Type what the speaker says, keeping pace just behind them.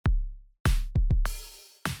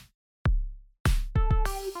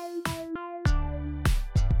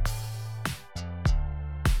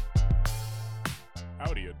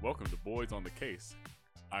Howdy and welcome to Boys on the Case.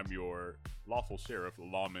 I'm your lawful sheriff,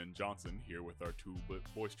 Lawman Johnson, here with our two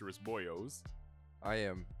boisterous boyos. I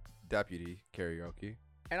am Deputy Karaoke.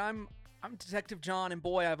 And I'm Detective John, and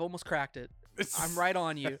boy, I've almost cracked it. I'm right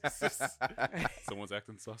on you. Someone's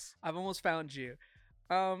acting sus. I've almost found you.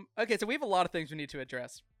 Okay, so we have a lot of things we need to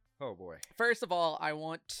address. Oh boy. First of all, I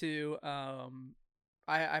want to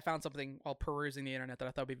I found something while perusing the internet that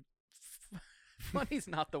I thought would be funny's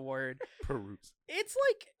not the word. Peruse. It's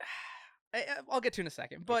like I'll get to in a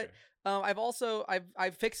second, but Okay.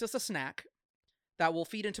 I've fixed us a snack that will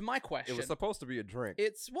feed into my question. It was supposed to be a drink.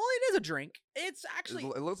 It is a drink. It's actually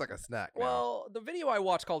It looks like a snack now. well, the video I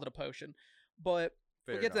watched called it a potion, but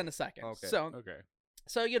Fair we'll get to that in enough. a second. Okay. Okay.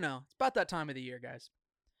 So it's about that time of the year, guys.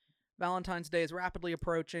 Valentine's Day is rapidly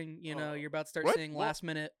approaching. You're about to start What? seeing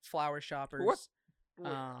last-minute flower shoppers. What?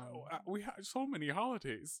 We have so many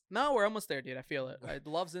holidays. No, we're almost there, dude. I feel it.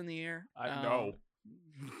 Love's in the air. I know.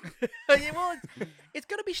 Yeah, well, it's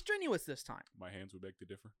gonna be strenuous this time. My hands would beg to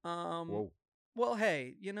differ. Whoa. Well,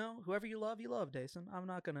 hey, whoever you love, Jason. I'm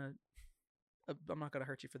not gonna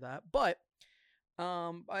hurt you for that. But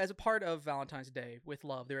as a part of Valentine's Day with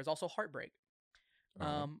love, there is also heartbreak.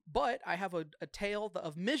 But I have a tale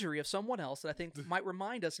of misery of someone else that I think might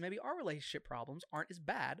remind us maybe our relationship problems aren't as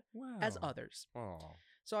bad as others. Oh.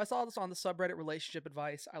 So I saw this on the subreddit relationship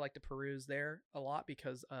advice. I like to peruse there a lot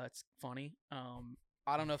because it's funny.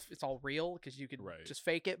 I don't know if it's all real because you could just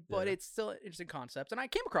fake it, but Yeah. it's still an interesting concept. And I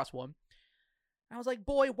came across one. I was like,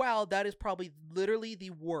 boy, wow, that is probably literally the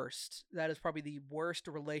worst. That is probably the worst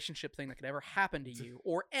relationship thing that could ever happen to you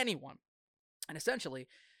or anyone. And essentially,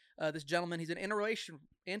 this gentleman, he's an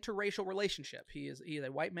interracial relationship. He is a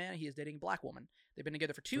white man. He is dating a black woman. They've been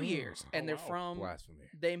together for 2 years, and they're wow. from.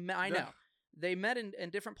 Blasphemy. I know they met in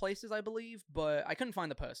different places, I believe, but I couldn't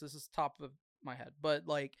find the post. This is top of my head, but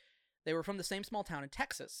like they were from the same small town in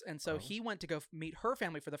Texas, and so he went to go meet her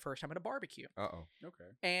family for the first time at a barbecue. Uh-oh. Okay.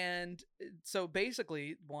 And so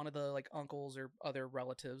basically, one of the like uncles or other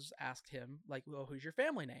relatives asked him like, "Well, who's your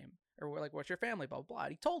family name?" Or like, "What's your family?" Blah blah blah.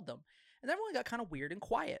 And he told them, and everyone got kind of weird and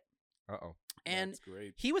quiet. Uh-oh. And That's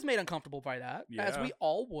great. he was made uncomfortable by that, as Yeah. we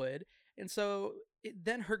all would. And so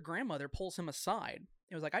then her grandmother pulls him aside.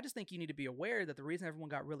 It was like, I just think you need to be aware that the reason everyone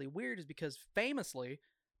got really weird is because famously,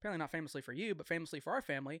 apparently not famously for you, but famously for our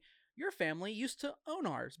family, your family used to own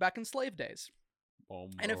ours back in slave days.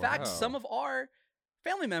 And in fact, wow. some of our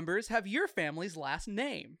family members have your family's last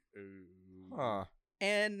name. Huh.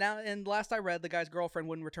 And last I read, the guy's girlfriend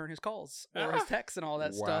wouldn't return his calls or his texts and all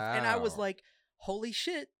that stuff. And I was Wow. like, holy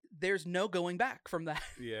shit, there's no going back from that.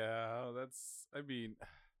 Yeah,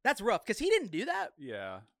 That's rough because he didn't do that,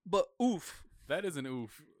 yeah. but oof. That is an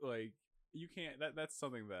oof. Like, you can't, that's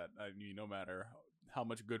something that, I mean, no matter how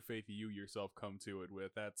much good faith you yourself come to it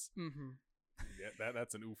with, that's a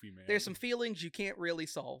an oofy, man. There's some feelings you can't really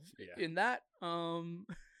solve Yeah. in that.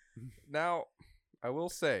 Now, I will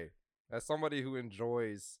say, as somebody who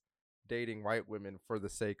enjoys dating white women for the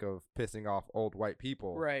sake of pissing off old white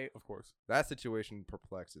people, Right. Of course. that situation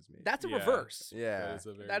perplexes me. That's a Yeah. reverse. yeah.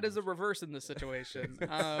 That is a reverse in this situation.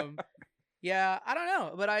 Yeah, I don't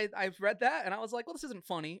know, but I read that and I was like, well, this isn't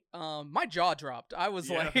funny. My jaw dropped. I was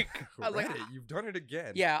Yeah. like, I was like, Reddit, you've done it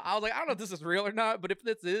again. yeah, I was like, I don't know if this is real or not, but if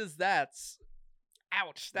this is, that's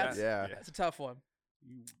ouch. That's Yeah. that's a tough one.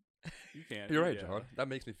 You can't. You're right, yeah. John. That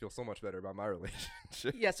makes me feel so much better about my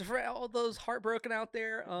relationship. Yeah, so for all those heartbroken out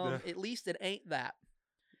there, at least it ain't that.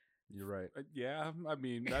 You're right. Yeah, I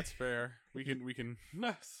mean, that's fair. We can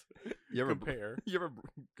You ever compare. You ever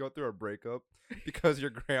go through a breakup because your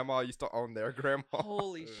grandma used to own their grandma?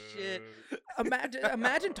 Holy shit.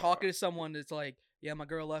 Imagine talking to someone that's like, yeah, my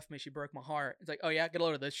girl left me. She broke my heart. It's like, oh, yeah, get a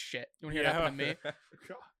load of this shit. You want to hear it happen to me?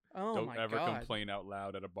 Oh, Don't my ever God. complain out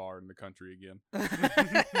loud at a bar in the country again.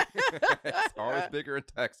 It's always bigger in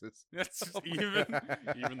Texas. That's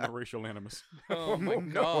even the racial animus. Oh, my Oh,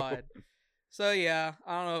 no. God. So, yeah,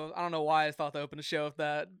 I don't know why I thought to open the show with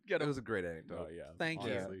that. It was a great anecdote. Oh yeah. Thank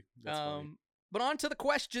you. honestly, That's funny. But on to the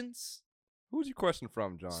questions. Who's your question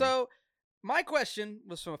from, John? So, my question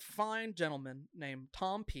was from a fine gentleman named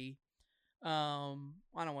Tom P. I don't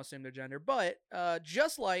want to assume their gender, but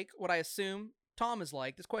just like what I assume Tom is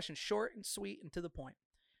like, this question's short and sweet and to the point.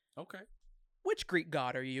 Okay. Which Greek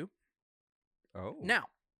god are you? oh, Now,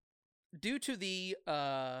 due to the,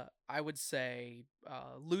 I would say,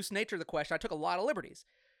 loose nature of the question, I took a lot of liberties.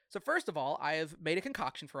 So first of all, I have made a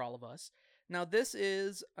concoction for all of us. Now this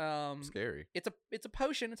is, scary. it's a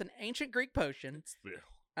potion. It's an ancient Greek potion.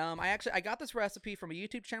 I got this recipe from a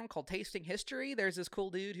YouTube channel called Tasting History. There's this cool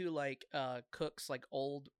dude who like cooks like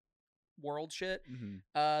old world shit.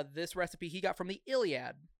 Mm-hmm. This recipe he got from the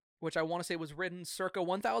Iliad. which I want to say was written circa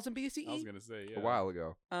 1000 BCE. I was gonna say A while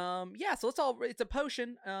ago. Yeah, so it's a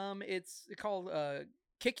potion. It's called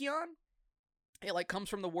Kikion. It like comes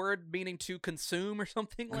from the word meaning to consume or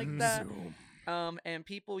something like that. And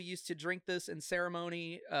people used to drink this in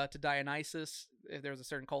ceremony to Dionysus. If there was a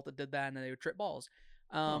certain cult that did that, and then they would trip balls.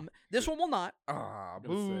 This one will not.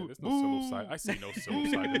 Boo, there's no psilocybin. I see no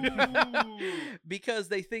psilocybin. Because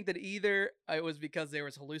they think that either it was because there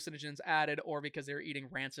was hallucinogens added or because they were eating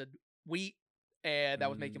rancid wheat and that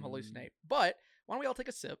was making them hallucinate. But why don't we all take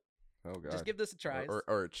a sip? Oh god. Just give this a try.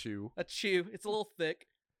 Or a chew. A chew. It's a little thick.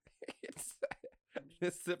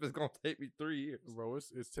 This sip is gonna take me 3 years. Bro,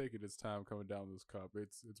 it's taking its time coming down this cup.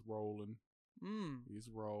 It's rolling. He's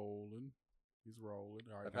rolling. He's rolling.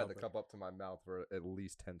 All right, I've had the cup up to my mouth for at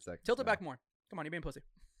least 10 seconds. Tilt it back more. Come on, you're being pussy.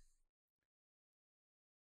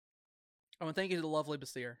 I want to thank you to the lovely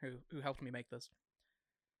Basir who helped me make this.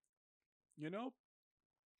 You know,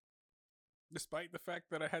 despite the fact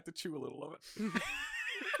that I had to chew a little of it.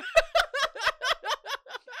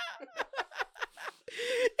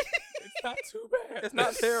 It's not too bad. It's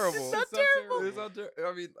not terrible. It's not terrible. It's not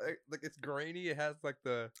I mean, like it's grainy. It has like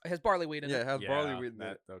It has barley wheat in it. it has barley wheat in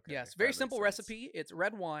it. Okay, Yes, very simple recipe. It's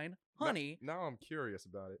red wine, honey, Now I'm curious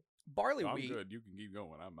about it. barley I'm wheat, good. You can keep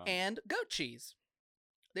going. I'm out. and goat cheese.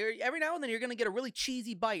 There, every now and then you're gonna get a really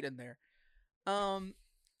cheesy bite in there.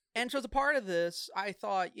 And so as a part of this, I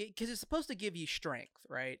thought because it's supposed to give you strength,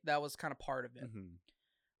 right? That was kind of part of it.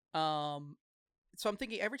 So I'm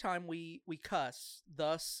thinking every time we cuss,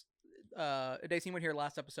 thus. Daisy, you were here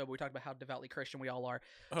last episode where we talked about how devoutly Christian we all are.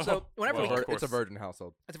 So whenever It's a virgin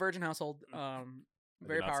household. It's a virgin household.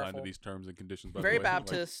 Very not powerful. Signed to these terms and conditions. By Very the way.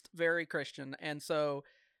 Baptist, very Christian, and so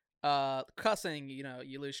cussing,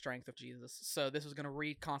 you lose strength of Jesus. So this is going to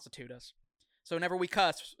reconstitute us. So whenever we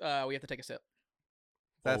cuss, we have to take a sip.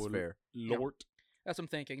 That's fair. Lord. That's what I'm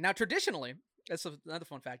thinking. Now, traditionally, that's another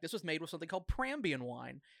fun fact. This was made with something called Prambian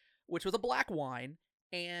wine, which was a black wine.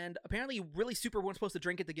 And apparently, you really super weren't supposed to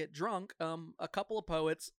drink it to get drunk. A couple of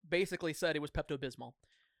poets basically said it was Pepto-Bismol.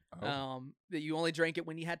 That you only drank it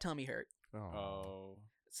when you had tummy hurt. Oh.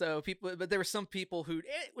 So but there were some people who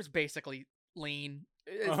it was basically lean,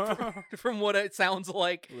 from what it sounds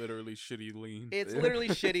like. Literally shitty lean. It's literally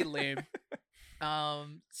shitty lean.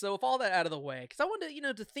 So with all that out of the way, because I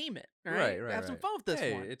wanted to theme it, right? Have some fun with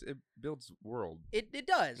this one. It builds world. It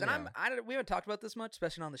does, and Yeah. we haven't talked about this much,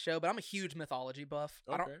 especially on the show. But I'm a huge mythology buff.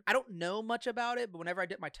 Okay. I don't know much about it, but whenever I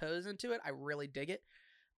dip my toes into it, I really dig it.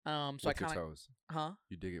 So With I kind your of, toes.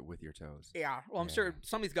 You dig it with your toes. yeah. Well, I'm Yeah. sure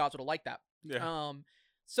some of these gods would have liked that. Yeah.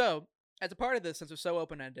 So as a part of this, since it's so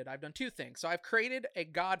open ended, I've done two things. So I've created a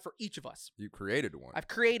god for each of us. You created one.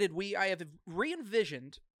 I have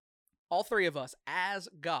re-envisioned all three of us as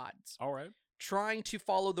gods, All right. trying to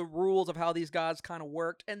follow the rules of how these gods kind of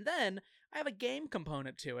worked, and then I have a game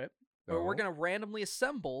component to it where we're gonna randomly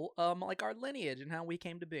assemble like our lineage and how we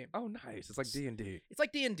came to be. Oh, nice. It's like D&D. It's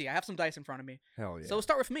like D&D. I have some dice in front of me. Hell yeah. So we'll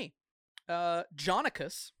start with me.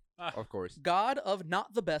 Jonicus, of course. god of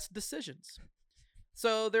not the best decisions.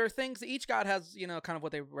 So there are things that each god has, kind of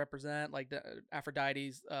what they represent, like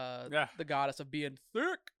Aphrodite's, the goddess of being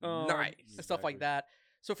thick, Nice. and stuff like that.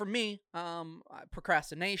 So for me,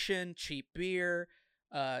 procrastination, cheap beer,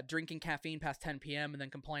 drinking caffeine past 10 p.m. and then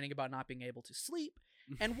complaining about not being able to sleep,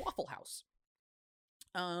 and Waffle House.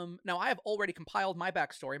 Now I have already compiled my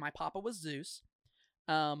backstory. My papa was Zeus.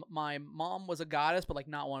 My mom was a goddess, but like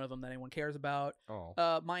not one of them that anyone cares about.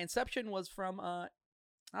 Oh. My inception was from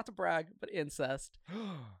not to brag, but incest.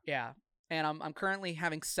 Yeah, and I'm currently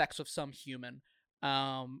having sex with some human.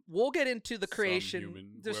 We'll get into the creation. Some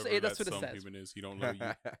human, Just- whoever that's that what it some says. human is. He don't know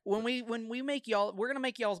you. When we make y'all, we're gonna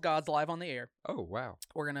make y'all's gods live on the air. Oh, wow.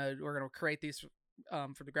 We're gonna create these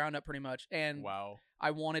from the ground up pretty much. And Wow.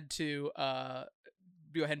 I wanted to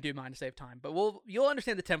go ahead and do mine to save time, but you'll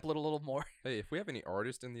understand the template a little more. Hey, if we have any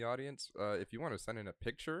artists in the audience, if you want to send in a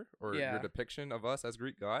picture or Yeah. your depiction of us as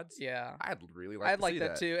Greek gods, Yeah. I'd really like I'd to like see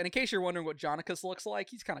that too. And in case you're wondering what Jonicus looks like,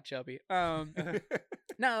 he's kind of chubby.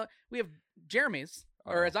 Now we have Jeremy's,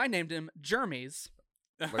 or as I named him, Jeremy's.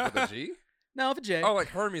 Like with a G? No, with a J. Oh, like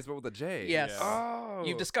Hermes, but with a J. Yes. Yeah. Oh.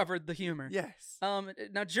 You've discovered the humor. Yes.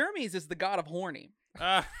 Now Jeremy's is the god of horny.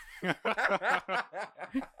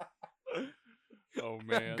 Oh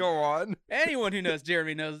man. Go on. Anyone who knows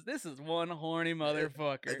Jeremy knows this is one horny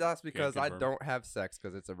motherfucker. That's because I confirm. don't have sex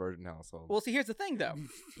because it's a virgin household. Well, see, here's the thing, though.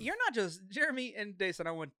 You're not just Jeremy and Jason.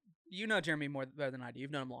 You know Jeremy better than I do.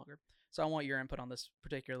 You've known him longer, so I want your input on this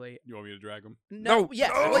particularly. You want me to drag him? No,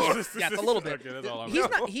 yes, No! well, yes, a little bit. Okay, that's all I'm He's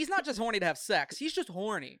asking. not. He's not just horny to have sex. He's just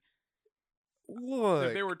horny. Look.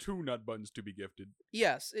 If there were two nut buttons to be gifted.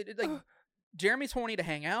 Yes, like Jeremy's horny to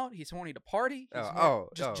hang out. He's horny to party. He's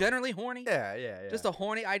just generally horny. Yeah. Just a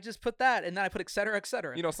horny. I just put that, and then I put et cetera, et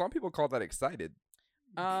cetera. You know, some people call that excited.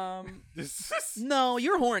 No,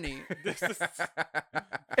 you're horny.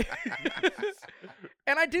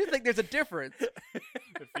 And I do think there's a difference.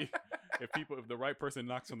 If the right person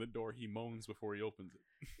knocks on the door, he moans before he opens it.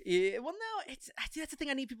 Yeah, well, no, that's the thing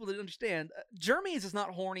I need people to understand. Jeremy is just not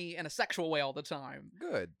horny in a sexual way all the time.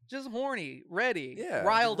 Good. Just horny, ready, Yeah,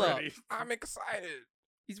 riled ready. up. I'm excited.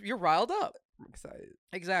 You're riled up. I'm excited.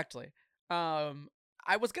 Exactly.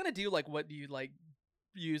 I was gonna do like what you like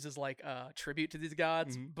use as like a tribute to these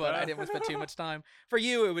gods, but I didn't want to spend too much time. For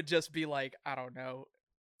you, it would just be like, I don't know,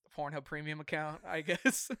 Pornhub premium account, I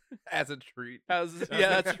guess. As a treat.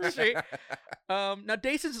 Yeah, that's a treat. Now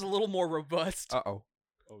Daesus is a little more robust. Uh-oh.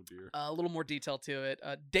 Oh dear. A little more detail to it.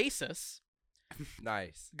 Daesus,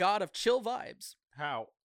 Nice. god of chill vibes. How?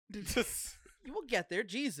 You will get there.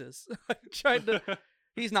 Jesus. I'm trying to.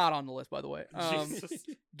 He's not on the list, by the way. Jesus.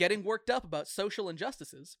 Getting worked up about social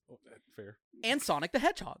injustices. Oh, fair. And Sonic the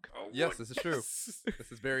Hedgehog. Oh, Yes, what? this is true.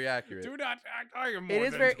 This is very accurate. Do not act. I am more It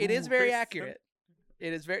is than very. It is very 2%. accurate.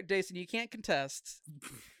 It is very. Jason, you can't contest.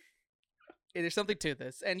 There's something to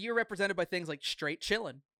this, and you're represented by things like straight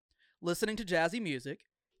chillin', listening to jazzy music,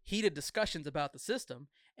 heated discussions about the system,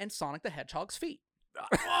 and Sonic the Hedgehog's feet.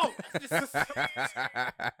 Whoa!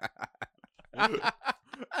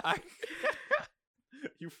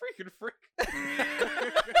 You freaking frick.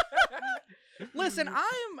 Listen,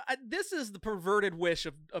 this is the perverted wish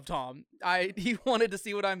of Tom. He wanted to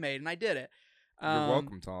see what I made, and I did it. You're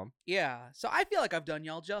welcome, Tom. Yeah, so I feel like I've done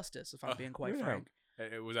y'all justice, if I'm being quite yeah. frank.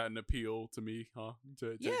 It was that an appeal to me, huh?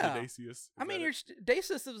 To Yeah. Dacius. I mean,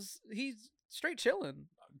 Daesus he's straight chilling.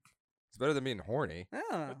 It's better than being horny.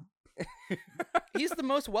 Yeah. He's the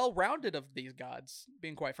most well-rounded of these gods,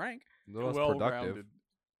 being quite frank. The most well productive. rounded.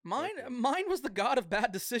 Okay. Mine was the god of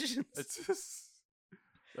bad decisions. It's just,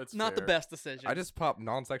 that's not the fair. best decision. I just pop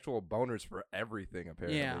non-sexual boners for everything,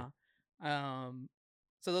 apparently. Yeah.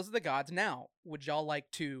 So those are the gods. Now, would y'all like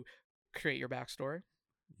to create your backstory?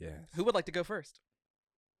 Yes. Who would like to go first?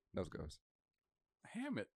 Nose goes.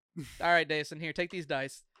 Ham it. All right, Dason, here, take these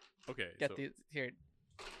dice. Okay. Get so, these here.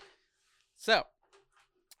 So,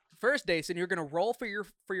 first, Dason, you're gonna roll for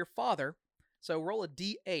your father. So roll a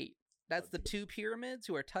D8. That's the two pyramids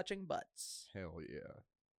who are touching butts. Hell yeah.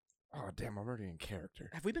 Oh, damn, I'm already in character.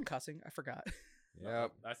 Have we been cussing? I forgot.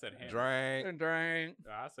 Yep. I said ham it. Drank. Dang.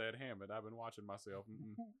 I said ham it. I've been watching myself.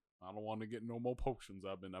 I don't want to get no more potions.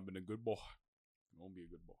 I've been a good boy. I'm gonna be a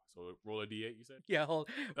good boy. So roll a D8. You said. Yeah. Oh,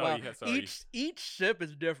 Well, yeah, sorry. each ship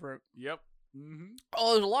is different. Yep. Mm-hmm.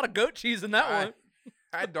 Oh, there's a lot of goat cheese in that one.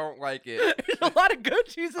 I don't like it. There's a lot of goat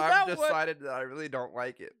cheese in I've that one. decided that I really don't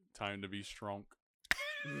like it. Time to be strong.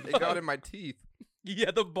 It got in my teeth.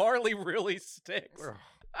 Yeah, the barley really sticks.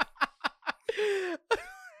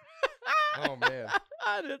 Oh, man.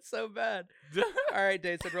 That's so bad. All right,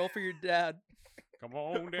 Dason, roll for your dad. Come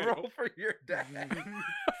on, Dad. Roll for your dad.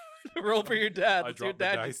 Roll for your dad. I Let's see what dropped the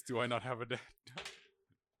dad dice. Do I not have a dad?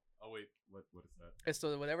 Oh wait, what is that? It's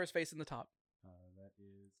so whatever's facing the top. That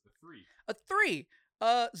is a 3. A 3.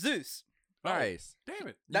 Zeus. Nice. Oh, damn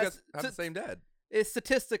it. You guys That's- have the same dad. It's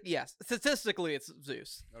statistically it's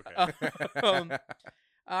Zeus. Okay.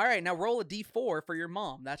 All right, now roll a d4 for your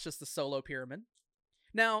mom. That's just the solo pyramid.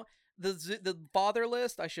 Now, the father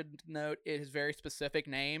list, I should note, it has very specific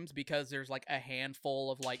names because there's like a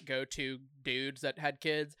handful of like go-to dudes that had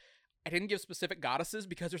kids. I didn't give specific goddesses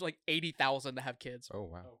because there's like 80,000 that have kids. Oh,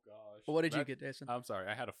 wow. Oh gosh. What did you get, Jason? I'm sorry.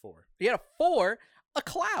 I had a 4. You had a 4, a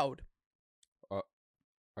cloud.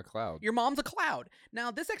 A cloud. Your mom's a cloud. Now,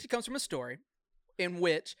 this actually comes from a story in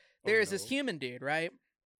which there is this no. human dude, right?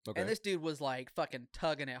 Okay. And this dude was like fucking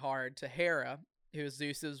tugging it hard to Hera, who is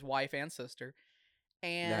Zeus's wife and sister.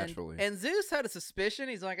 And Naturally. And Zeus had a suspicion.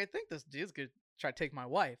 He's like, I think this dude's gonna try to take my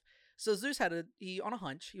wife. So Zeus had on a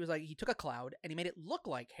hunch. He was like, he took a cloud and he made it look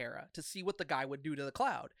like Hera to see what the guy would do to the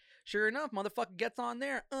cloud. Sure enough, motherfucker gets on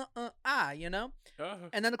there, you know.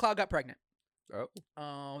 And then the cloud got pregnant.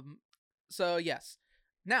 Oh. So yes.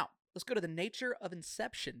 Now let's go to the nature of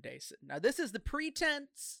Inception, Dason. Now this is the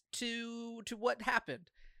pretense to what happened,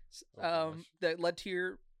 gosh. that led to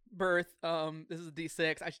your birth. This is a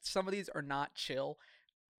D6. Some of these are not chill.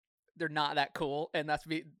 They're not that cool, and that's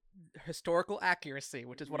historical accuracy,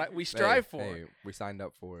 which is what we strive for. Hey, we signed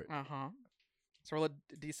up for it. So roll a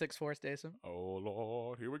D6 for us, Dason. Oh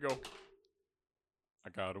Lord, here we go. I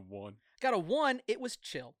got a 1. Got a 1. It was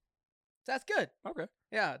chill. So that's good. Okay.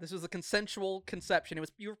 Yeah, this was a consensual conception.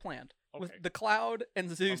 You were planned with Okay. the cloud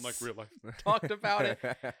and Zeus. Unlike real life. Talked about it.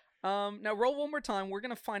 Now roll one more time. We're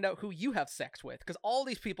gonna find out who you have sex with, because all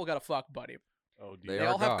these people got a fuck buddy. Oh, They They are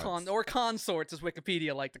all have gods. consorts, as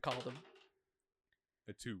Wikipedia like to call them.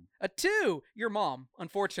 a 2. A 2, your mom,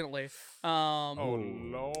 unfortunately. Oh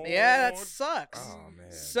Lord. Yeah, that sucks. Oh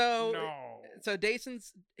man. So, No. so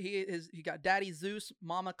Dason's he got Daddy Zeus,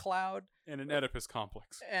 Mama Cloud, And an Oedipus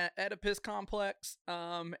complex. Oedipus complex,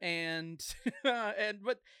 and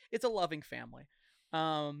but it's a loving family.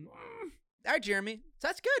 All right, Jeremy. So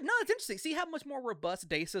that's good. No, it's interesting. See how much more robust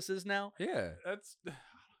Dasus is now. Yeah. That's.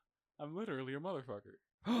 I'm literally a motherfucker.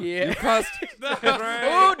 Yeah. You cussed.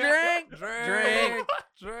 Oh, drink, Drink.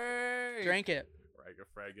 drink it.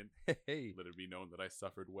 Fragga-fraggin. Hey. Let it be known that I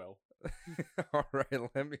suffered well. All right.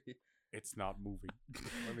 Let me It's not moving.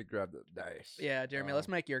 grab the dice. Yeah, Jeremy. Let's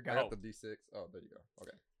make your I guy. got the D6. Oh, there you go.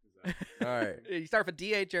 Okay. All right. You start with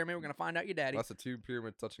D8, Jeremy. We're gonna find out your daddy. That's the 2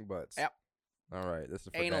 pyramid touching butts. Yep. All right. This is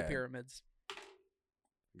for Anal Dad. pyramids.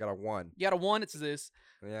 Got a 1. You got a 1. It's Zeus.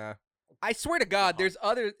 Yeah. I swear to God, there's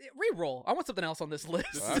other re-roll. I want something else on this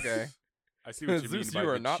list. Okay. I see what you mean Zeus, by you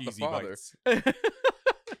are the not the cheesy father. bites.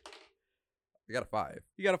 You got a 5.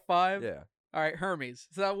 You got a 5. Yeah. All right, Hermes.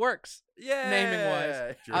 So that works. Yeah.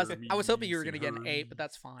 Naming-wise. I was hoping you were Jeremy's gonna get an 8, Hermes. but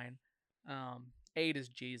that's fine. 8 is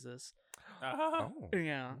Jesus. Ah. Oh.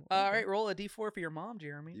 Yeah. All right, roll a D4 for your mom,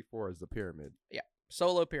 Jeremy. D4 is the pyramid.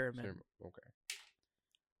 Solo pyramid. Okay.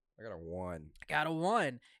 I got a 1. Got a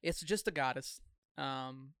 1. It's just a goddess.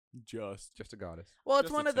 Just. Just a goddess. Well, it's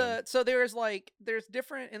Just a one of 10. the there's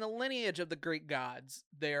different in the lineage of the Greek gods.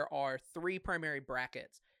 There are 3 primary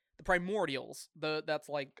brackets. The primordials, that's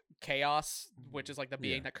like chaos, which is like the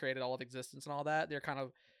being Yeah. that created all of existence and all that. They're kind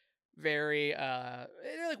of very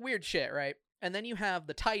they're like weird shit, right? And then you have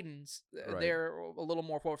the Titans. Right. They're a little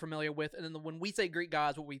more what we're familiar with. And then when we say Greek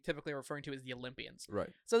gods, what we typically are referring to is the Olympians. Right.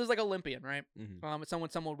 So there's like Olympian, right? Mm-hmm.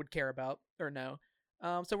 It's someone would care about or know.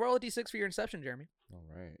 So roll a d6 for your Inception, Jeremy. All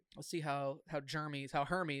right. Let's see how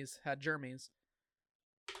Hermes had Jeremy's.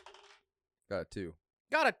 Got a 2.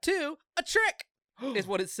 Got a 2, a trick is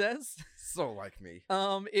what it says. So like me.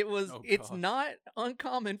 It's gosh. not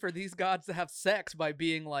uncommon for these gods to have sex by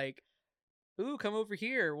being like, "Ooh, come over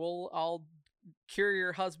here. I'll cure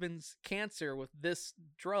your husband's cancer with this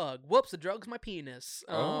drug. Whoops, the drug's my penis."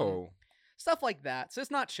 Stuff like that. So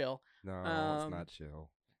it's not chill. No, um, it's not chill.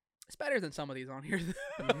 It's better than some of these on here,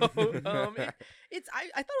 though.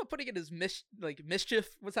 I thought of putting it as mischief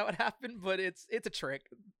was how it happened, but it's a trick.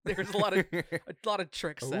 There's a lot of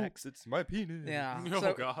trick sex. It's my penis. Yeah. Oh,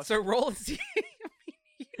 so, gosh. so roll and see.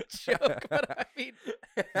 You joke, but I mean,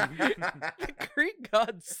 the Greek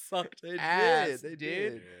gods sucked They ass, did. They dude.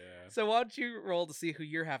 did. Yeah. So why don't you roll to see who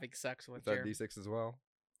you're having sex with? Is that Jeremy? D6 as well?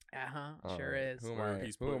 Uh-huh, sure Alright. is. Who am Where I?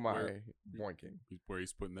 he's Who put- am I where- boinking? Where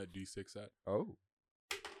he's putting that D6 at. Oh.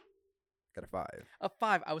 Got a 5. A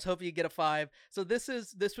 5. I was hoping you'd get a 5. So this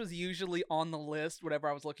was usually on the list whenever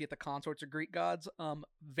I was looking at the consorts of Greek gods.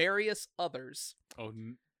 Various others. Oh,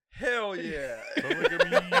 Hell yeah.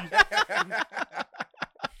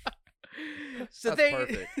 So That's there,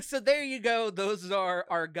 perfect. so there you go. Those are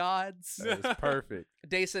our gods. That is perfect.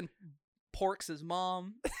 Dason porks his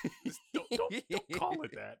mom. don't call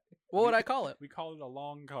it that. What would I call it? We call it a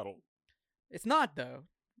long cuddle. It's not though.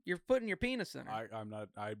 You're putting your penis in her. I'm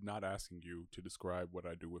not asking you to describe what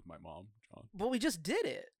I do with my mom, John. But we just did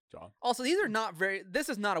it. John. Also, these are not very. This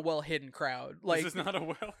is not a well hidden crowd. Like This is not a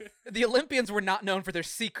well. the Olympians were not known for their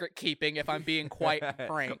secret keeping. If I'm being quite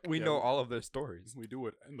frank. We Yeah, know we- all of their stories. We do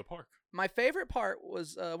it in the park. My favorite part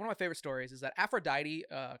was one of my favorite stories is that Aphrodite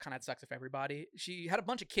kind of had sex with everybody. She had a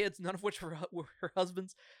bunch of kids, none of which were her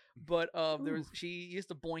husbands, but she used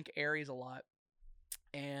to boink Ares a lot,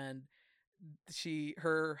 and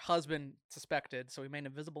her husband suspected, so he made an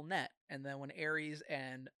invisible net. And then when Ares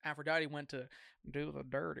and Aphrodite went to do the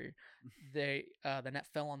dirty, the net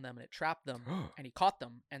fell on them and it trapped them, and he caught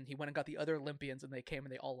them, and he went and got the other Olympians, and they came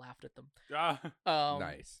and they all laughed at them.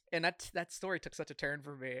 Nice. And that story took such a turn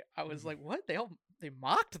for me. I was like, what? They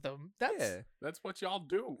mocked them. That's what y'all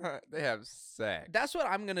do. They have sex. That's what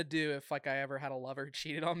I'm gonna do if I ever had a lover who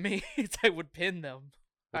cheated on me. Is I would pin them.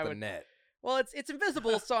 With I a would. net. Well, it's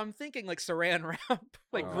invisible, so I'm thinking like saran wrap,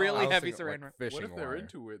 Oh, really I was heavy thinking, saran like, wrap. fishing What if they're wire.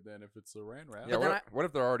 into it then? If it's saran wrap? Yeah, But then what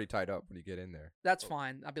if they're already tied up when you get in there? That's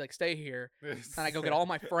fine. I'd be like, stay here, and I go get all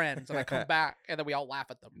my friends, and I come back, and then we all laugh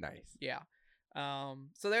at them. Nice. Yeah.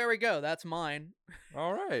 So there we go. That's mine.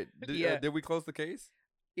 All right. Yeah. Did we close the case?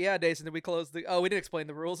 Yeah, Dason, did we close the? Oh, we didn't explain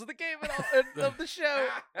the rules of the game of the show.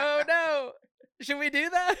 Oh no, should we do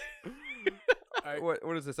that?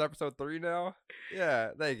 What is this, episode 3 now?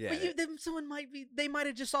 Yeah, they get But it. someone they might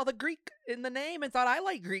have just saw the Greek in the name and thought I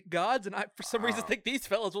like Greek gods, and I for some reason think these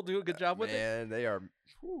fellas will do a good job with it. Man, they are.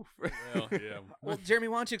 Whew. Well, yeah. Well, Jeremy,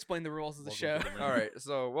 why don't you explain the rules of the show? Welcome to the All right,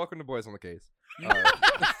 so welcome to Boys on the Case. And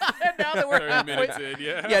now that we're 30 halfway, minutes in,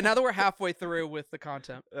 yeah. yeah, now that we're halfway through with the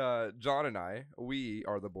content, John and I, we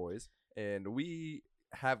are the boys, and we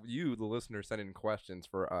have you, the listener, send in questions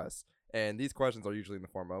for us. And these questions are usually in the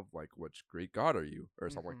form of, like, which Greek god are you? Or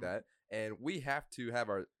something like that. And we have to have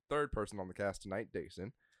our third person on the cast tonight,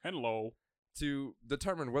 Dason, Hello. to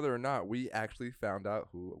determine whether or not we actually found out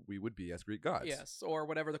who we would be as Greek gods. yes, or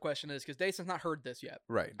whatever the question is, because Dason's not heard this yet.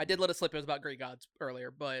 Right. I did let it slip; it was about Greek gods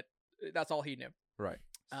earlier, but that's all he knew. Right.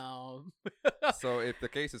 Um, So if the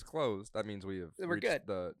case is closed, that means we have We're reached good.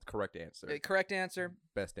 the correct answer. correct answer,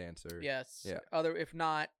 Best answer. yes. Yeah. If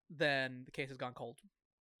not, then the case has gone cold.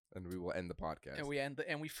 And we will end the podcast. And we end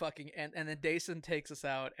and we fucking and then Dason takes us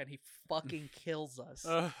out and he fucking kills us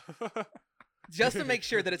just to make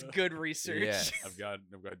sure that it's good research. Yes. I've got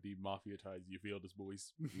demafiatized. You feel this,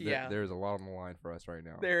 boys? Yeah. There's a lot on the line for us right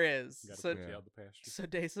now. There is. Gotta So put you out the pasture. so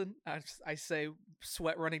Dason, I say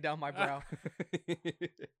sweat running down my brow.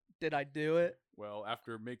 Did I do it? Well,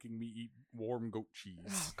 after making me eat warm goat cheese.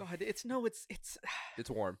 Oh god, it's It's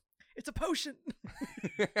warm. it's a potion.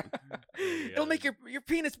 Yeah. It'll make your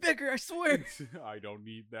penis bigger, I swear. I don't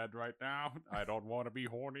need that right now. I don't want to be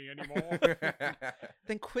horny anymore.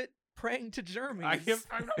 Then quit praying to Jeremy. I'm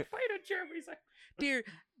not afraid of Jeremy's.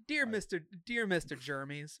 Dear Mr.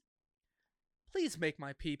 Jeremy's, please make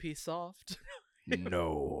my pee soft.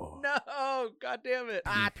 No. No, god damn it.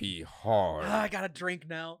 Pee hard. I gotta drink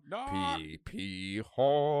now. No. Pee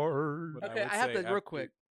hard. But Okay, would I have say to real after- quick.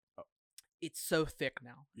 It's so thick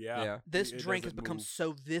now. Yeah. Yeah. This It drink has doesn't become move.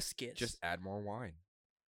 so viscous. Just add more wine.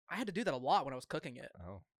 I had to do that a lot when I was cooking it.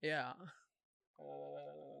 Oh. Yeah.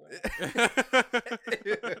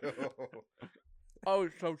 Oh,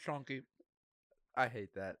 it's so chunky. I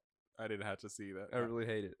hate that. I didn't have to see that. I really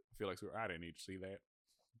hate it. I feel like I didn't need to see that.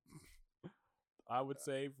 I would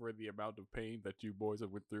say for the amount of pain that you boys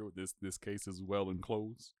have went through, this case is well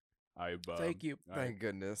enclosed. Thank you. Thank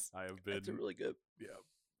goodness. I have been That's really good. yeah.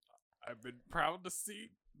 I've been proud to see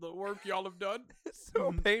the work y'all have done. It's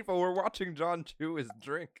so painful. We're watching John chew his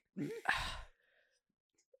drink.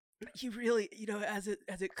 You really, as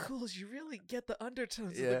it cools, you really get the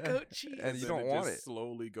undertones of Yeah. the goat cheese. And you then don't want just it.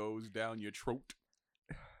 slowly goes down your throat.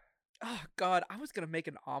 Oh God, I was gonna make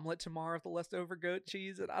an omelet tomorrow with the leftover goat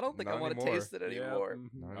cheese, and I don't think I Not want to anymore. taste it anymore.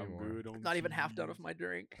 Yeah, Not I'm anymore. good on Not even half done with cheese. my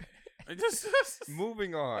drink. I just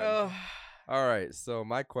Moving on. Oh, All right. So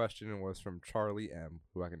my question was from Charlie M,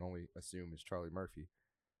 who I can only assume is Charlie Murphy.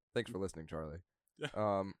 Thanks for listening, Charlie.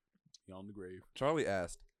 on the grave. Charlie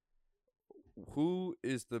asked, "Who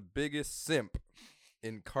is the biggest simp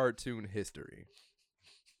in cartoon history?"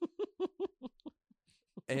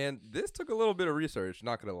 And this took a little bit of research,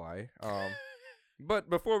 not gonna lie. But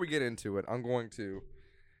before we get into it, I'm going to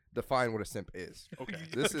define what a simp is. Okay.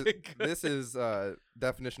 This Okay, is this is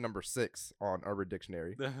definition number 6 on Urban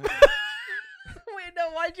Dictionary. wait,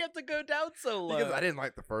 no, why'd you have to go down so low? Because I didn't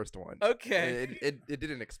like the first one. Okay. It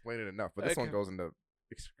didn't explain it enough, but this one Okay. goes into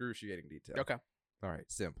excruciating detail. Okay. All right,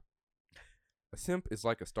 simp. A simp is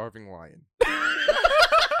like a starving lion.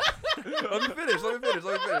 Let me finish.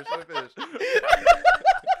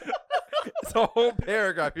 It's a whole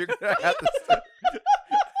paragraph. You're gonna have to.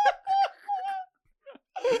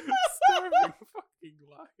 Starving fucking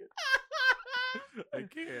lion. I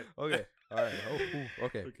can't. Okay. All right.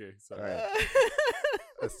 Okay. Okay, All sorry. right.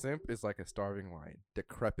 A simp is like a starving lion,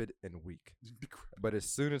 decrepit and weak. But as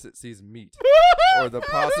soon as it sees meat or the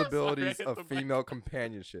possibilities Sorry, I hit of the mic. female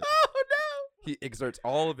companionship, Oh no! he exerts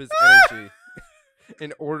all of his energy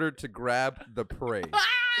in order to grab the prey.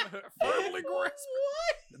 Firmly grasp.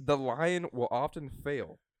 The lion will often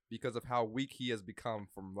fail because of how weak he has become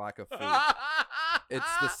from lack of food. It's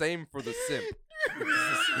the same for the simp.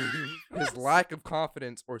 His lack of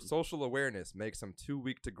confidence or social awareness makes him too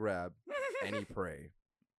weak to grab any prey.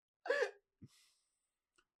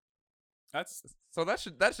 That's So that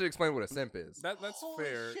should explain what a simp is. that's Holy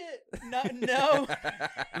fair. shit. No,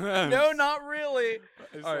 no, not really.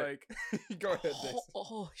 It's All right. like, Go ahead, Dix.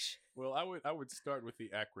 Holy shit. well, I would start with the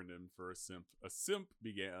acronym for a simp. A simp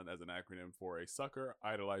began as an acronym for a sucker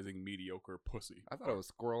idolizing mediocre pussy. I thought it was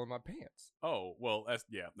squirrel in my pants. Oh, well, that's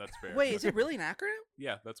fair. Wait, is it really an acronym?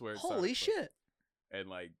 Yeah, that's where it Holy starts, shit. And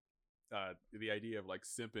like the idea of like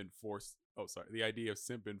simping for the idea of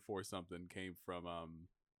simping for something came from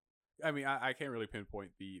I mean, I can't really pinpoint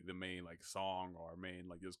the main like song or main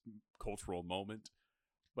like just cultural moment,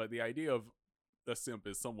 but the idea of a simp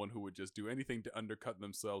is someone who would just do anything to undercut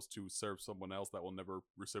themselves to serve someone else that will never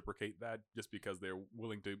reciprocate that, just because they're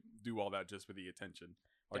willing to do all that just for the attention,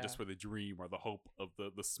 or just Yeah. for the dream or the hope of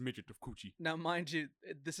the smidget of coochie. Now, mind you,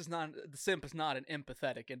 this is not the simp is not an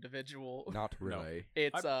empathetic individual. Not really.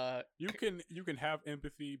 It's You can have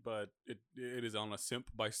empathy, but it is on a simp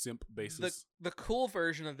by simp basis. the cool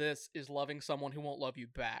version of this is loving someone who won't love you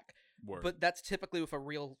back. Word. But that's typically with a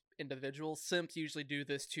real individual. Simps usually do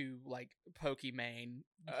this to like Pokimane,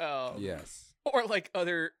 Yes. or like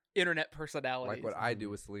other internet personalities. Like what I do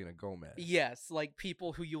with Selena Gomez. Yes, like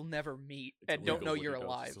people who you'll never meet It's and don't illegal know what he you're does to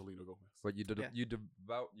alive. Selena Gomez. But you Yeah. you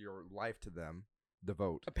devote your life to them.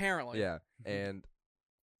 Devote. Apparently, Yeah. And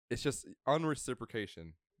it's just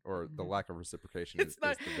unreciprocation, or the Mhm. lack of reciprocation It's is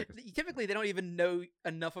not. the biggest. Typically, they don't even know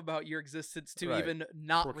enough about your existence to Right. even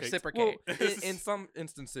not Procreate. reciprocate. Well, in some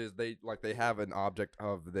instances, they have an object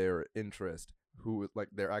of their interest who, like,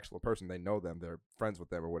 their actual person. They know them. They're friends with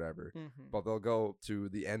them or whatever. Mhm. But they'll go to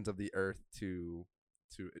the ends of the earth to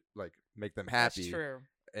like make them That's happy, true.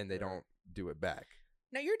 and they don't do it back.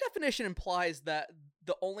 Now, your definition implies that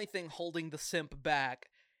the only thing holding the simp back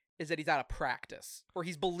is that he's out of practice or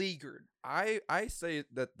he's beleaguered. I say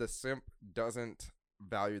that the simp doesn't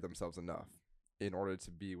value themselves enough in order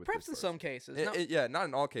to be with. Perhaps this in some person. cases. Yeah, not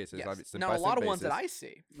in all cases. Yes. I mean, simp Now, by a lot simp of ones that basis. I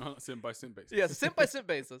see. On a simp by simp basis. Yes, simp by simp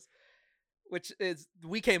basis, which is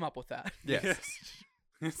we came up with that. Yes.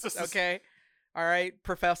 Okay. All right,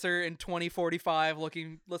 professor in 2045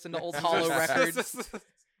 listen to old hollow records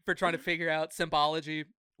for trying to figure out symbology.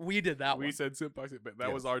 We did that We one. said simp by simp. That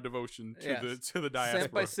Yes. was our devotion to Yes. the diaspora.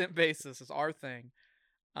 Simp by simp basis is our thing.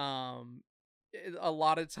 A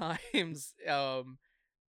lot of times,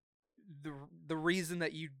 the reason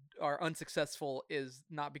that you are unsuccessful is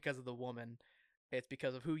not because of the woman, it's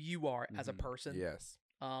because of who you are as a Mhm. person. Yes.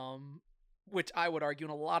 Which I would argue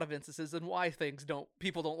in a lot of instances, and why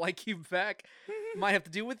people don't like you back might have to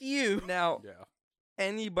do with you. Now, Yeah.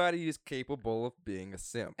 anybody is capable of being a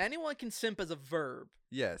simp. Anyone can simp as a verb.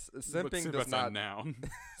 Yes, But simping simp does as a not noun.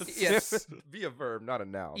 Yes. be a verb, not a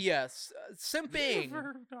noun. Yes,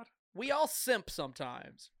 simping. We all simp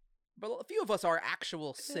sometimes, but a few of us are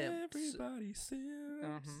actual simps. Everybody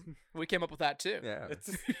simps. Mhm. We came up with that too. Yeah.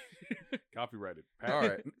 Copyrighted. All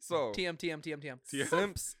right. So TM.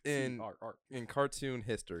 simps in Art. cartoon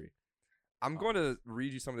history. I'm going to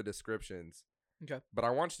read you some of the descriptions. Okay. But I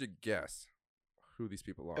want you to guess who these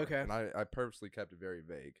people are. Okay. And I purposely kept it very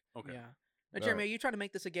vague. Okay. Yeah. Now, Jeremy, are you trying to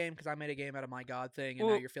make this a game because I made a game out of My God thing, and now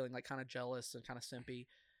Well- you're feeling like kind of jealous and kind of simpy?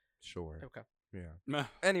 Sure. Okay. Yeah. Nah.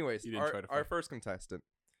 Anyways, You didn't try to our find- first contestant,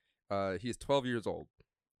 he is 12 years old.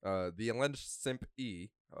 The alleged simp E,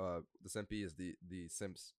 the simp E is the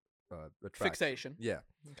simp's attraction. Fixation. Yeah.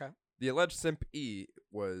 Okay. The alleged simp E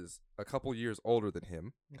was a couple years older than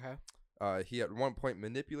him. Okay. He at one point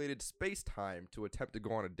manipulated space-time to attempt to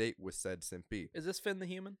go on a date with said simp E. Is this Finn the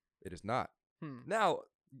human? It is not. Hmm. Now,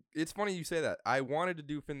 it's funny you say that. I wanted to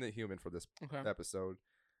do Finn the Human for this Okay. episode,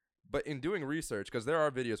 but in doing research, because there are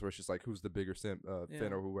videos where it's just like, who's the bigger simp, Finn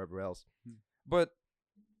Yeah. or whoever else. Hmm. But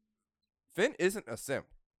Finn isn't a simp.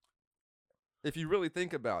 If you really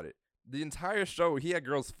think about it, the entire show, he had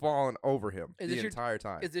girls falling over him Is the this your- entire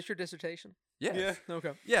time. Is this your dissertation? Yes.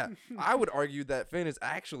 Okay. Yeah. I would argue that Finn is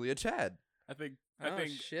actually a Chad. I think Oh,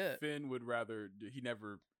 shit. Finn would rather he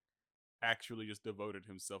never actually just devoted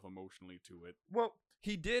himself emotionally to it. Well,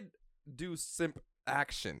 he did do simp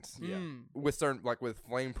actions Yeah. Mm, with certain, like with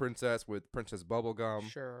Flame Princess, with Princess Bubblegum.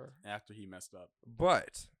 sure. After he messed up.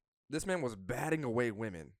 But this man was batting away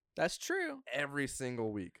women That's true. every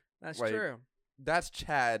single week. That's Like, true. That's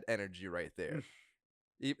Chad energy right there.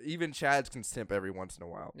 Even Chads can simp every once in a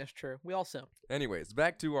while. That's true. We all simp. Anyways,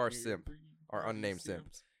 back to our simp, our unnamed simp.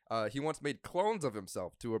 He once made clones of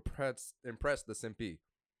himself to impress the simpy,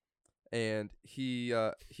 and he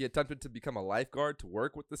attempted to become a lifeguard to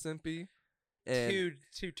work with the simpy. And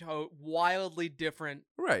Two wildly different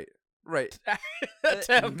right.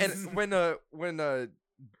 attempts. And when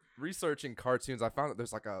researching cartoons, I found that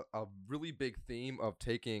there's like a really big theme of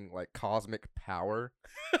taking like cosmic power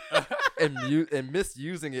and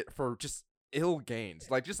misusing it for just ill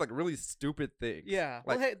gains, like just like really stupid things. Yeah.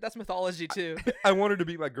 Like- Well, hey, that's mythology too. I want her to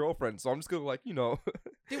be my girlfriend, so I'm just gonna like Dude, what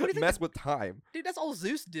do you think mess with time. Dude, that's all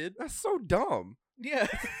Zeus did. That's so dumb. Yeah.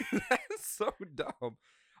 That's so dumb.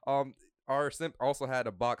 Our simp also had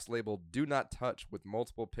a box labeled "Do Not Touch" with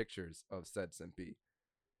multiple pictures of said simpy.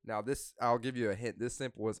 Now, I'll give you a hint. This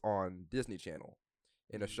simp was on Disney Channel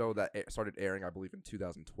in a show that started airing, I believe, in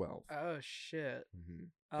 2012. Oh shit.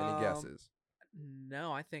 Any guesses?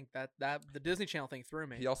 No, I think that the Disney Channel thing threw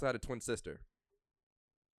me. He also had a twin sister.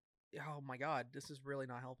 Oh my god, this is really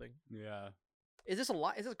not helping. Yeah. Is this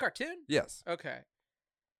a cartoon? Yes, Okay.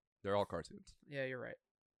 they're all cartoons. Yeah, you're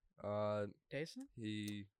right. Jason?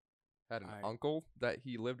 He had an I- uncle that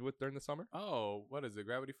he lived with during the summer. Oh, what is it?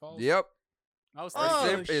 Gravity Falls? Yep. I was Our Oh,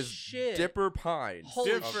 thinking. simp is shit. Dipper Pines.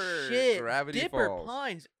 Holy Dipper. shit! Gravity Dipper Falls.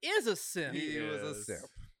 Pines is a simp, He was a Yes.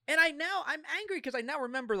 simp. and I'm angry because I now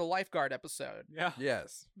remember the lifeguard episode Yeah.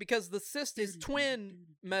 Yes. because his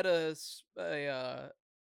twin met a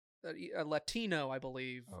Latino, I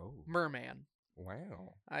believe, Oh. merman.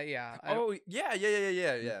 Wow. Yeah. Oh yeah.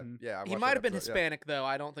 Mhm. Yeah. I He watched might that have been episode, yeah. Hispanic though.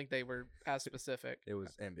 I don't think they were as specific. It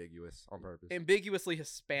was ambiguous on purpose. Ambiguously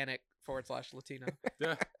Hispanic / Latino.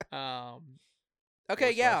 Yeah.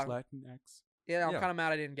 Okay, yeah. Latinx. Yeah, I'm Yeah. kind of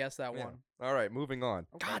mad I didn't guess that Yeah. one. All right, moving on.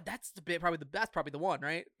 God, that's probably the one,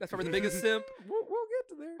 right? That's probably the biggest simp. We'll get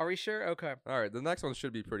to there. Are we sure? Okay. All right, the next one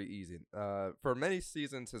should be pretty easy. For many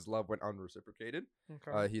seasons, his love went unreciprocated.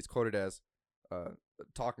 Okay. He's quoted as,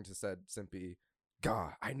 talking to said Simpy,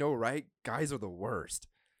 "God, I know, right? Guys are the worst."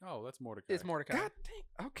 Oh, that's Mordecai. It's Mordecai. God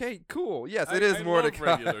dang. Okay, cool. Yes, I- it is I Mordecai.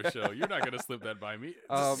 Love regular show. You're not gonna slip that by me.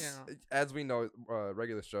 Um, Yeah. As we know,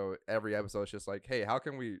 regular show, every episode is just like, hey, how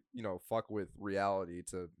can we, fuck with reality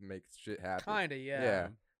to make shit happen? Kinda, yeah. Yeah.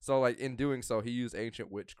 So, like, in doing so, he used ancient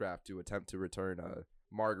witchcraft to attempt to return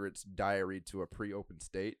Margaret's diary to a pre-open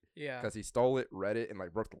state Yeah. because he stole it, read it, and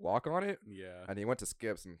like broke the lock on it. Yeah. And he went to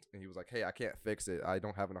Skips and he was like, "Hey, I can't fix it. I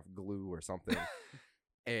don't have enough glue or something."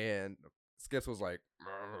 And Skips was like,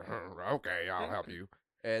 "Okay, I'll help you."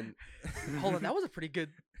 And Hold on, that was a pretty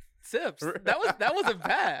good sips. That wasn't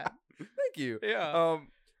bad. thank you. Yeah.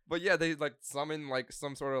 But yeah, they like summon like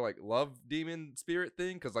some sort of like love demon spirit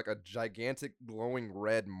thing because like a gigantic glowing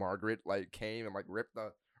red Margaret like came and like ripped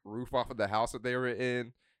the roof off of the house that they were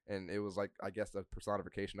in, and it was like I guess a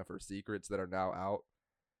personification of her secrets that are now out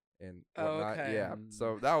and whatnot. Okay. Yeah,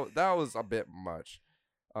 so that was a bit much.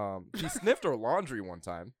 He sniffed her laundry one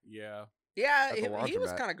time, Yeah. Yeah, at the he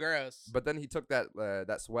was laundromat. kind of gross. but then he took that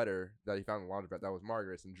sweater that he found in the laundromat that was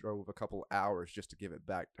Margaret's and drove a couple hours just to give it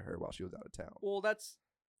back to her while she was out of town. Well, that's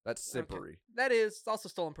That's simpery. that is also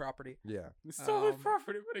stolen property. Yeah, He stole his Um,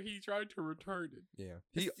 property, but he tried to return it.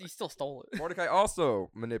 yeah. He still stole it. Mordecai also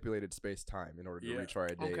manipulated space time in order to Yeah.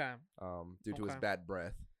 retry a date, Okay. due to his Okay. bad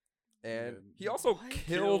breath, and Yeah. he also What?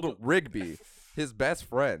 killed Rigby, his best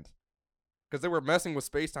friend, because they were messing with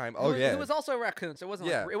space time. Oh yeah, It was also a raccoon, so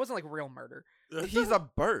Yeah. it wasn't like real murder. he's a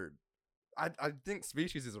bird. I think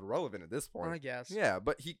species is irrelevant at this I point. guess. Yeah,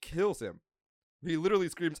 but he kills him. He literally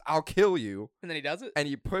screams, "I'll kill you," And then he does it. and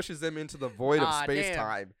he pushes him into the void of Ah, space damn.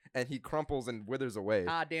 time, and he crumples and withers away.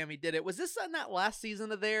 Ah, damn, he did it. Was this in that last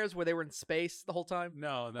season of theirs where they were in space the whole time?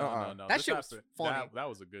 No. Uh-uh. That This shit was happened- funny. That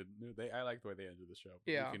was a good. I like the way they ended the show.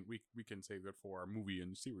 Yeah. We can say good for our movie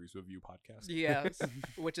and series review podcast. Yes.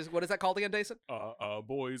 What is that called again, Jason?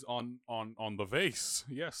 Boys on the vase.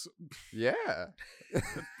 Yes. Yeah.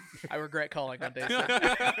 I regret calling on Jason.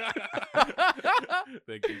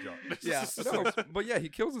 Thank you, John. Yeah. No, but yeah, he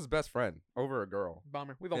kills his best friend over a girl.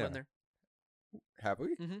 Bummer. We've all Yeah. been there. Have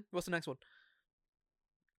we? What's the next one?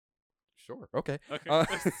 Sure. Okay. Okay.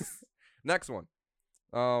 Next one.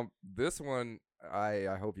 This one I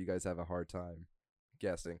hope you guys have a hard time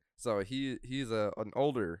guessing. So he's an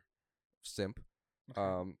older simp.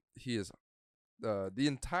 He is the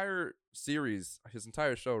entire series, his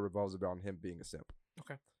entire show revolves around him being a simp.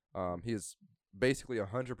 Okay. He is basically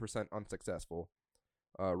 100% unsuccessful.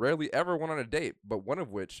 Rarely ever went on a date, but one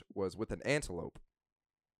of which was with an antelope.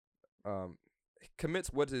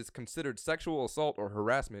 Commits what is considered sexual assault or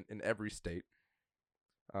harassment in every state.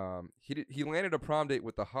 He landed a prom date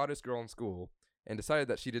with the hottest girl in school and decided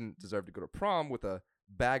that she didn't deserve to go to prom with a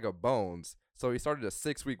bag of bones. So he started a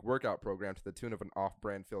 6-week workout program to the tune of an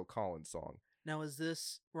off-brand Phil Collins song. Now, is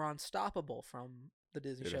this Ron Stoppable from the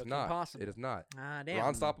Disney It show is Kim not. Possible? It is not. Ah, damn.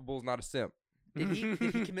 Ron Stoppable is not a simp. Did he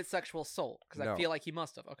commit sexual assault? Because No. I feel like he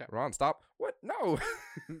must have. Okay. Ron, stop. What? No.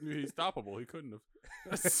 He's stoppable. He couldn't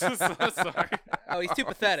have. Sorry. Oh, he's too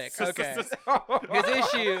pathetic. Okay. His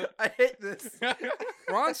issue. I hate this.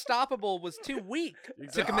 Ron Stoppable was too weak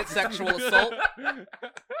to commit Exactly. sexual assault,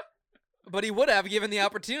 but he would have given the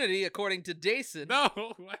opportunity, according to Jason, No,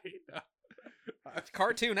 wait. No.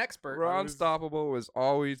 cartoon expert. Ron was- Stoppable was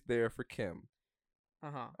always there for Kim.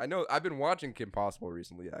 Uh-huh. I know. I've been watching Kim Possible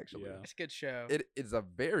recently. Actually, Yeah. It's a good show. it is a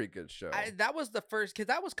very good show. That was the first, because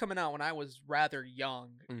that was coming out when I was rather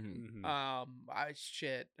young. Mhm.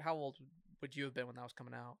 Mhm. How old would you have been when that was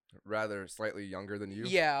coming out? Rather slightly younger than you.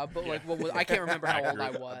 Yeah, but like, what was, I can't remember how old I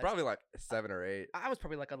Accurate. was. Probably like 7 or 8. I was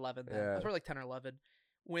probably like 11 then. I Yeah. was probably like 10 or 11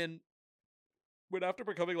 when after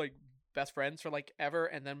becoming like best friends for like ever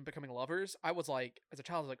and then becoming lovers, I was like, as a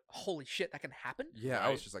child, I was like, holy shit, that can happen. Yeah, I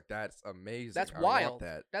was just like, that's amazing. That's I want wild.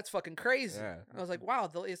 that. That's fucking crazy. Yeah. I was like, wow,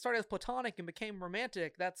 it started as platonic and became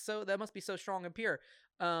romantic. That must be so strong and pure.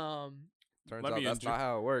 Turns out that's not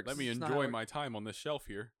how it works. Let me It's not enjoy how it- my time on this shelf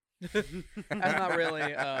here. That's not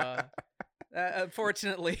really.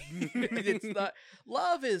 Unfortunately, it's not.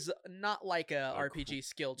 Love is not like a RPG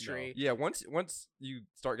skill tree. Yeah, once you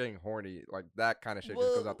start getting horny, like that kind of shit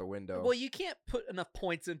just goes out the window. Well, you can't put enough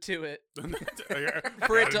points into it For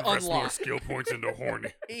for it to more unlock. skill points into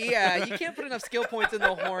horny. Yeah, you can't put enough skill points in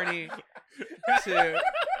the horny to.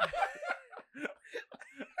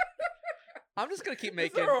 I'm just gonna keep Is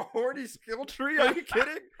making. there a horny skill tree? Are you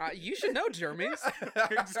kidding? You should know, Jeremy's. Oh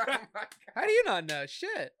my God. How do you not know?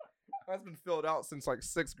 Shit. That's been filled out since like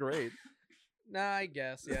 6th grade. Nah, I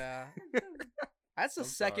guess, yeah. That's the I'm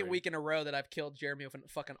second sorry. week in a row that I've killed Jeremy with a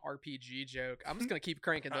fucking RPG joke. I'm just gonna keep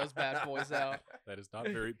cranking those bad boys out. That is not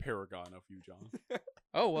very paragon of you, John.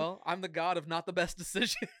 Oh well, I'm the god of not the best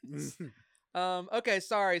decisions. Okay,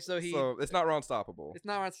 sorry. So it's not unstoppable. it's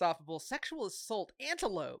not unstoppable. Sexual assault,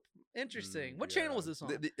 Antelope. Interesting. What channel yeah. was this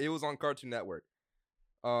on? It was on Cartoon Network.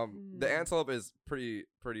 The Antelope is pretty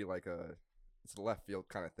like it's a left field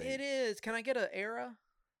kind of thing. It is. Can I get an era?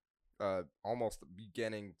 Almost the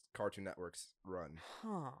beginning Cartoon Network's run.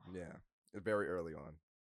 Huh. Yeah, very early on.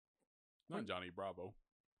 Not Johnny Bravo.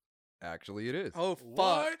 Actually, it is. Oh fuck.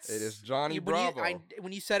 What? It is Johnny When you- Bravo.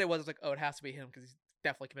 when you said it was like, oh, it has to be him because he's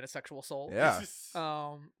definitely committed sexual assault. Yeah.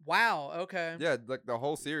 Wow. Okay. Yeah, like the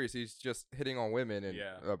whole series, he's just hitting on women, and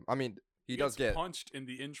Yeah. I mean, he does gets get punched in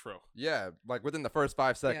the intro. yeah, like within the first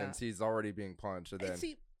 5 seconds, he's already being punched, and And then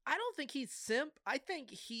see, I don't think he's simp. I think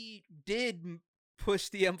he did push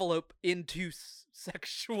the envelope into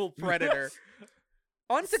sexual predator.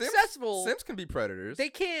 Unsuccessful. Simps can be predators. They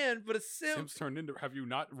can, but a simp. Sims turned into. Have you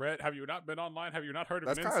not read? Have you not been online? Have you not heard of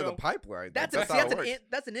That's an kind of the incel? pipeline. That's That's a, how that's, it works.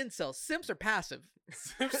 that's an incel. Simps are passive.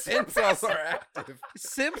 Incels are active.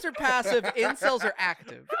 Simps are passive. Incels are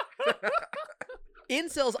active.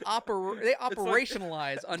 Incels they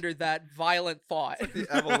operationalize under that violent thought. The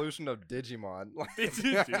evolution of Digimon.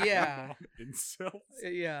 Yeah. Incels.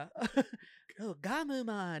 Yeah. Oh,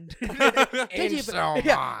 Gamumon. Incel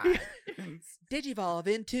Yeah. mind. Digivolve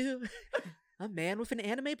into a man with an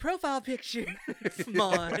anime profile picture.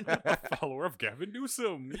 Mon. A follower of Gavin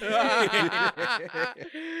Newsom.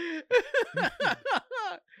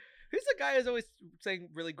 Who's the guy who's always saying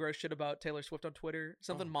really gross shit about Taylor Swift on Twitter?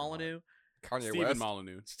 Something Oh, Molyneux. Kanye Stephen West.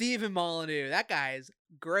 Molyneux. Stephen Molyneux. That guy's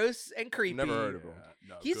gross and creepy. Never heard of him.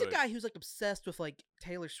 No, He's good. a guy who's like obsessed with like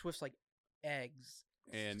Taylor Swift's like eggs.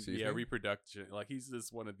 And Excuse yeah, me? reproduction. Like he's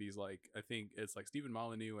just one of these. Like I think it's like Stephen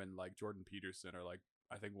Molyneux and like Jordan Peterson are like.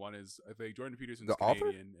 I think Jordan Peterson's The author?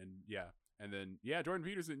 Canadian, and yeah, and then yeah, Jordan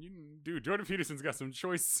Peterson. Jordan Peterson's got some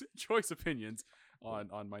choice opinions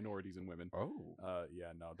on minorities and women. Oh. Yeah,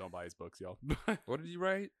 no, don't buy his books, y'all. What did he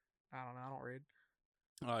write? I don't know. I don't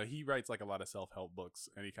read. He writes like a lot of self-help books,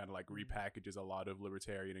 and he kind of like repackages a lot of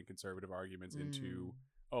libertarian and conservative arguments into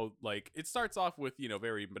like it starts off with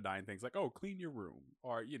very benign things like clean your room,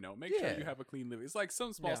 or make sure Yeah. you have a clean living. It's like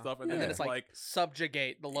some small Yeah. stuff, and And then then it's it's like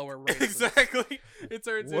subjugate the lower races. exactly. It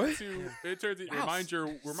turns What? into Wow, remind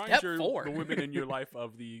step your forward. the women in your life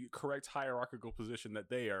of the correct hierarchical position that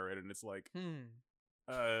they are in, and it's like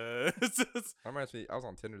it's just- That reminds me, I was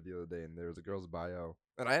on Tinder the other day, and there was a girl's bio,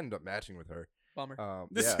 and I ended up matching with her. Bummer.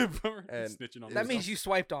 this Yeah. is bummer. and Snitching on That was means you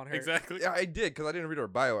swiped on her. exactly. Yeah, I did, because I didn't read her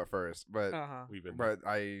bio at first, but Uh-huh. We've been but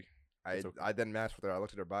I It's okay. I then matched with her. I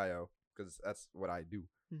looked at her bio, because that's what I do,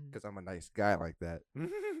 Mhm. because I'm a nice guy like that.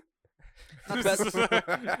 Not the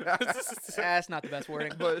best. That's not the best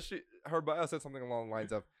wording. But her bio said something along the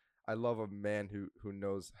lines of, "I love a man who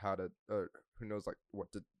knows how to who knows like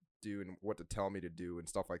what to do and what to tell me to do and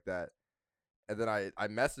stuff like that." And then I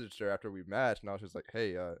messaged her after we matched, and I was just like,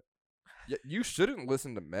 "Hey, you shouldn't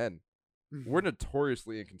listen to men. We're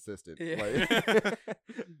notoriously inconsistent. Yeah. Like,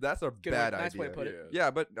 that's a Good bad nice idea." way to put it.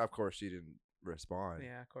 Yeah, but of course she didn't respond.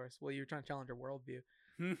 Yeah, of course. Well, you were trying to challenge her worldview.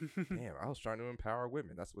 Damn, I was trying to empower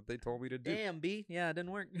women. That's what they told me to do. Damn, B. Yeah, it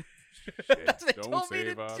didn't work. Shit, That's what they don't told me to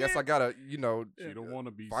save us. do. Guess I gotta, You don't want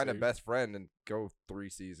to be find a safe. best friend and go 3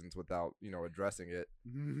 seasons without, addressing it.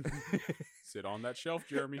 Sit on that shelf,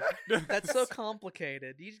 Jeremy. That's so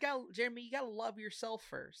complicated. Jeremy, you gotta love yourself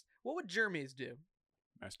first. What would Jeremy's do?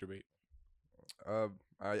 Masturbate.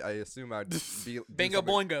 I assume I'd be Bingo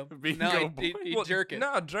boingo. Bingo No, he'd Well, jerk it.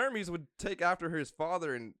 No, Jeremy's would take after his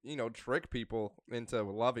father and trick people into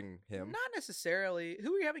loving him. Not necessarily.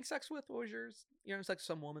 Who were you having sex with? What was yours? You're having sex with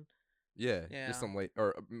some woman. Yeah, Yeah. just some late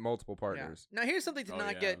or multiple partners. Now here's something to Oh,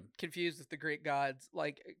 not yeah. get confused with the Greek gods.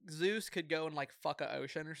 Like Zeus could go and like fuck a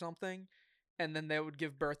ocean or something, and then they would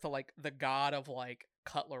give birth to like the god of like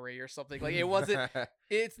cutlery or something. Like it wasn't.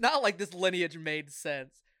 It's not like this lineage made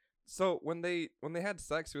sense. So when they had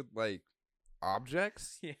sex with like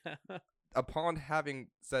objects, Yeah. upon having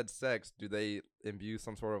said sex, do they imbue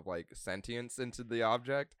some sort of like sentience into the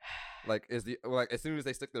object? Like as soon as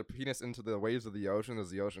they stick their penis into the waves of the ocean, does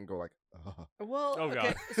the ocean go like, oh. Well, Oh,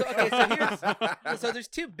 okay. God. So here's so there's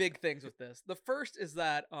two big things with this. The first is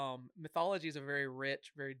that mythology is a very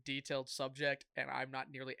rich, very detailed subject, and I'm not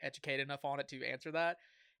nearly educated enough on it to answer that.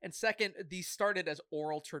 And second, these started as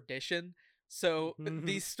oral tradition, so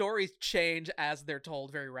these stories change as they're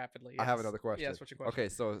told very rapidly. I have Yes. another question. Yes, what's your question? Okay,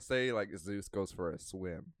 so say like Zeus goes for a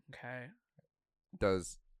swim. Okay.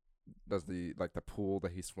 Does the the pool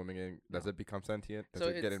that he's swimming in, does it become sentient? Does So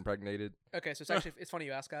it get it's- impregnated? Okay, so it's actually it's funny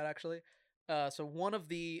you ask that actually. So one of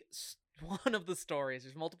the stories,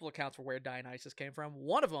 there's multiple accounts for where Dionysus came from.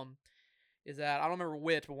 One of them is that I don't remember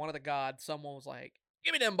which, but one of the gods, someone was like,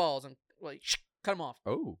 "Give me them balls," and like cut them off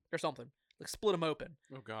Oh. or something, like split them open.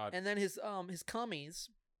 Oh God. And then his cummies,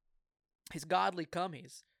 his godly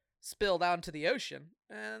cummies, spilled out into the ocean,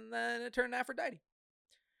 and then it turned Aphrodite.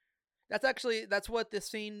 That's what the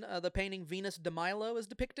scene, the painting Venus de Milo is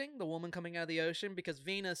depicting, the woman coming out of the ocean, because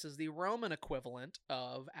Venus is the Roman equivalent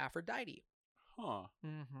of Aphrodite. Huh.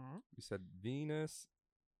 Mm-hmm. You said Venus.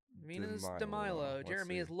 Venus de Milo. Let's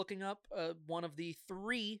Jeremy is see. looking up one of the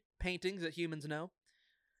 3 paintings that humans know.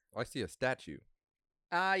 I see a statue.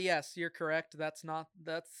 Yes, you're correct. That's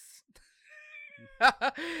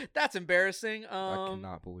that's embarrassing. I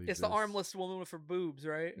cannot believe It's the this. armless woman with her boobs,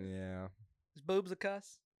 right? Yeah. Is boobs a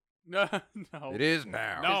cuss? No. No. It is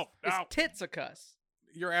now. No. Is No. tits a cuss?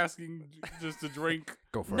 You're asking just to drink.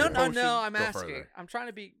 Go further. No, no, Potion, no. I'm go asking. further. I'm trying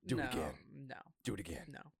to be. Do it no, again. No, Do it again.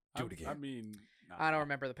 no. Do it again. I mean, nah. I don't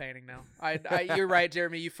remember the painting now. You're right,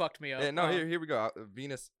 Jeremy. You fucked me up. Yeah, no, here we go.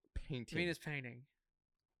 Venus painting. Venus painting.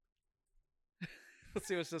 Let's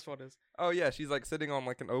see what this one is. Oh yeah, she's like sitting on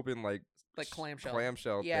like an open like Clamshell.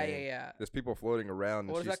 clamshell Yeah, thing. yeah. There's people floating around.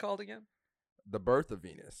 What and is that she's- called again? The birth of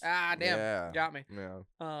Venus. Ah, damn. Yeah. Got me.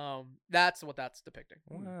 Yeah. That's what that's depicting.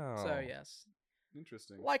 Wow. So yes,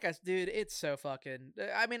 Interesting. like dude, it's so fucking.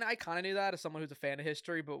 I mean, I kind of knew that as someone who's a fan of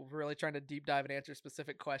history, but really trying to deep dive and answer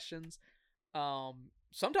specific questions.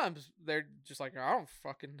 Sometimes they're just like, I don't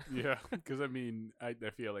fucking. Yeah, because I mean, I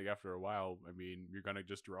feel like after a while, I mean, you're gonna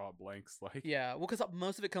just draw blanks. Like, Yeah, well, because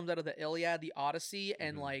most of it comes out of the Iliad, the Odyssey,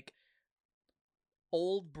 and Mhm. like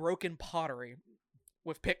old broken pottery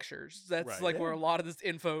with pictures. That's Right. like where Yeah. a lot of this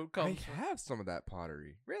info I comes from. have some of that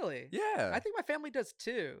pottery. Really? Yeah. I think my family does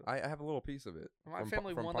too. I have a little piece of it. My from,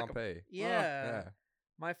 family from won like a Pompeii. yeah. Yeah.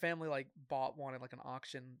 My family like bought one at like an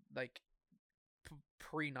auction like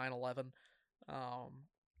pre 9/11.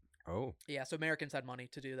 Oh. Yeah, so Americans had money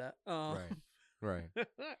to do that. Right. Right.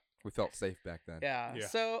 We felt safe back then. Yeah. Yeah.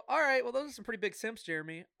 So all right, well those are some pretty big simps,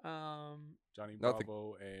 Jeremy. Johnny Nothing-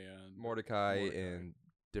 Bravo and Mordecai Mordecai. and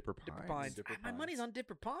Dipper Pines. Dipper Pines. Dipper My money's Pines. on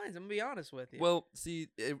Dipper Pines. I'm gonna be honest with you. Well, see,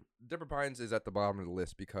 Dipper Pines is at the bottom of the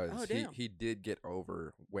list because Oh, damn. he did get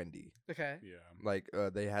over Wendy. okay. Yeah. Like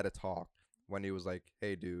they had a talk. Wendy was like,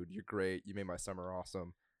 "Hey, dude, you're great. You made my summer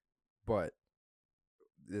awesome, but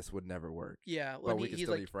this would never work." Yeah, But well, we can he's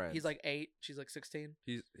still like be friends. he's like 8, she's like 16.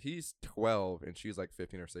 He's 12 and she's like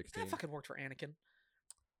 15 or 16. That fucking worked for Anakin.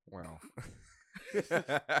 Wow.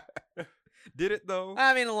 Did it though?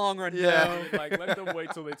 I mean, in the long run, Yeah. no. Like, let them wait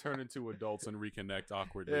till they turn into adults and reconnect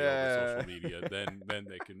awkwardly over Yeah. social media. Then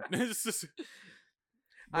they can. It's just,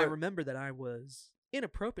 I But- remember that I was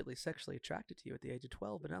inappropriately sexually attracted to you at the age of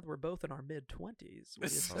 12, but now that we're both in our mid-20s, what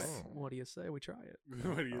do you say? Oh. What do you say? We try it.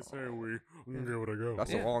 what do you say? We give it a go.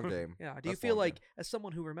 That's Yeah. a long game. Yeah. Do you That's feel long like, game. as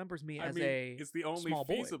someone who remembers me I as mean, a it's the only small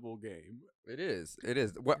boy. feasible game. It is. It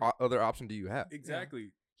is. What other option do you have?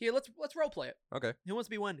 Exactly. Here, let's role play it. Okay. Who wants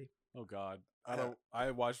to be Wendy? Oh God,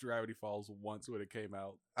 I watched Gravity Falls once when it came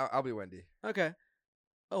out. I'll be Wendy. Okay.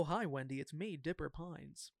 Oh, hi, Wendy. It's me, Dipper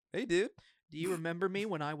Pines. Hey, dude. Do you remember me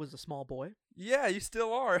when I was a small boy? Yeah, you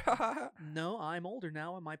still are. No, I'm older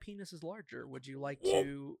now and my penis is larger. Would you like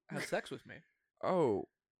to have sex with me? Oh,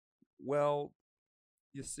 well,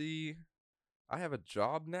 you see, I have a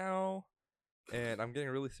job now, and I'm getting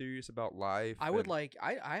really serious about life. I would and- like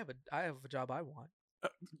I have a job I want.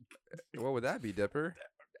 What would that be, Dipper?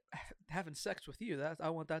 Having sex with you, I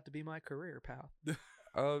want that to be my career path.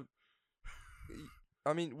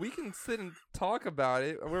 I mean, we can sit and talk about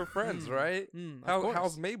it. We're friends, Mm, right? of How's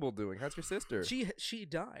course. Mabel doing? How's your sister? She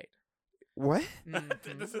died. What?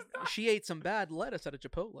 Mhm. She ate some bad lettuce at a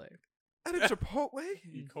Chipotle. At a Chipotle?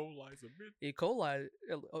 E. coli's a bit. E. coli.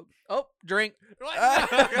 Oh, drink.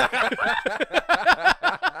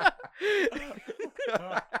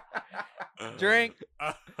 Drink.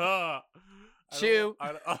 Chew.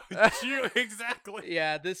 Chew, exactly.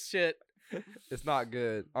 Yeah, this shit. It's not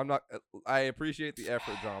good. I appreciate the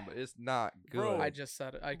effort, John, but it's not good. Bro, I just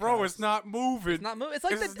said it. Bro, it's not moving. It's not moving. It's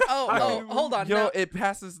like It's the. not Oh, hold on. Yo, now- it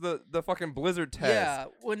passes the fucking Blizzard test. Yeah,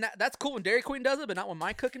 when that's cool when Dairy Queen does it, but not when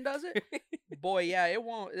my cooking does it. Boy, yeah, it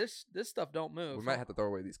won't. This stuff don't move. We might have to throw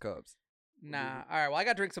away these cups. Nah. All right. Well, I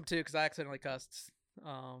got to drink some too because I accidentally cussed.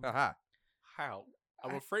 Aha. How?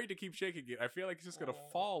 I'm afraid to keep shaking it. I feel like it's just gonna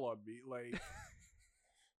fall on me. Like,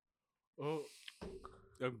 oh,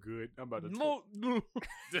 I'm good. I'm about to. No, I'm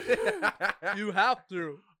you have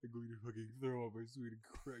to. going to fucking throw up. I swear to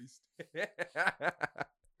Christ.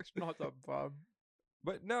 It's not that bad.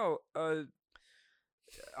 But no,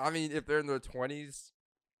 I mean, if they're in their 20s,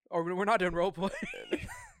 Or we're not doing roleplay.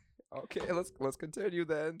 okay, let's continue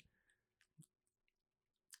then.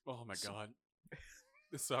 Oh my god.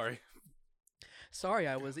 Sorry. Sorry,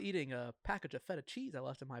 I was eating a package of feta cheese I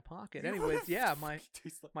left in my pocket. Anyways, yeah, my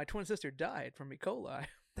twin sister died from E. coli.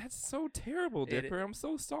 That's so terrible, It- Dipper. I'm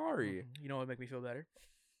so sorry. You know what would make me feel better?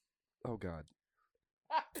 Oh God.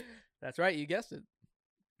 That's right, you guessed it.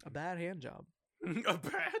 A bad hand job. A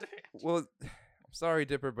bad. Well, I'm sorry,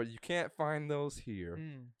 Dipper, but you can't find those here.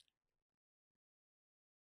 Mm.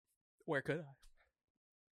 Where could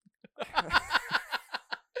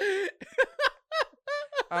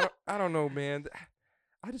I? I don't know, man.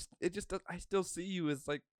 I still see you as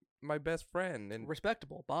like my best friend, and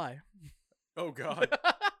Respectable. Bye. Oh god.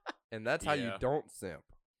 that's how you Yeah. don't simp.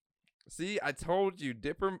 See, I told you,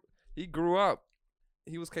 Dipper. He grew up.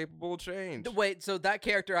 He was capable of change. Wait, so that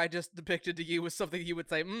character I just depicted to you was something you would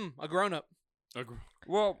say, a grown up.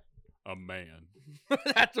 Well, A man.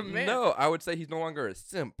 That's a man. no, I would say he's no longer a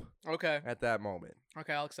simp Okay. at that moment.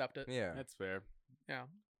 Okay, I'll accept it. Yeah. That's fair. Yeah.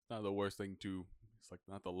 Not the worst thing to. It's like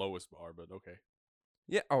not the lowest bar, but okay.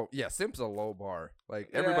 Yeah. Oh, yeah. Simp's a low bar. Like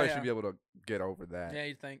Yeah, everybody yeah. should be able to get over that. Yeah,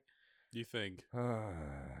 you think. You think? Yeah.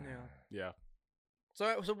 Yeah.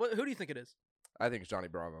 So who do you think it is? I think it's Johnny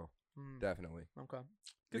Bravo, Hmm, definitely, okay.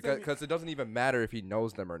 because it doesn't even matter if he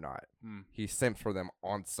knows them or not. Hmm. He simps for them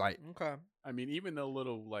on site. Okay. I mean, even the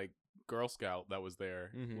little like Girl Scout that was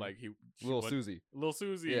there, Mhm. like she Little went- Susie. Little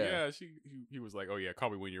Susie, Yeah. yeah, he was like, oh yeah, call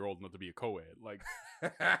me when you're old enough to be a co-ed. Like,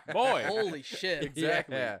 boy, Holy shit.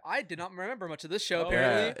 exactly. Yeah. I did not remember much of this show, Oh,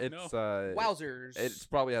 apparently. Yeah, it's Wowzers. It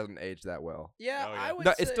probably hasn't aged that well. Yeah, Oh, yeah. I would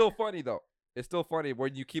No, say. it's still funny though. It's still funny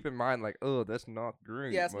when you keep in mind, like, oh, that's not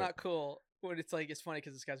great. Yeah, it's but- not cool. When it's like, it's funny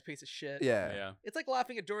because this guy's a piece of shit. Yeah. Yeah. It's like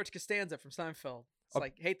laughing at George Costanza from Seinfeld. It's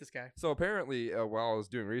like, hate this guy. So apparently, while I was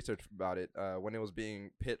doing research about it, when it was being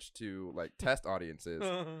pitched to like test audiences,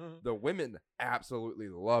 the women absolutely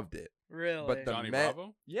loved it. Really? But the Johnny men,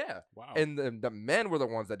 Bravo. yeah, Wow. and the men were the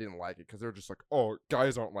ones that didn't like it because they're just like, oh,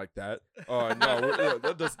 guys aren't like that. No,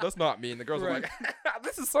 that's not me. And the girls were Right. like,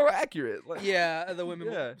 this is so accurate. Like, Yeah, the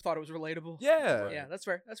women Yeah. thought it was relatable. yeah, Yeah, that's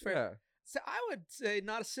fair. That's fair. yeah. So I would say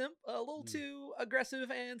not a simp, a little Hmm. too aggressive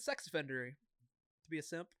and sex offendery to be a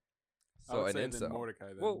simp. I So would an say then incel.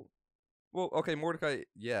 Mordecai. Then. Well, okay, Mordecai.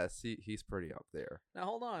 Yes, he's pretty up there. Now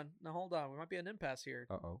hold on. We might be an impasse here.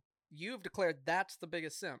 Oh, You've declared that's the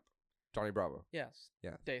biggest simp. Johnny Bravo. Yes.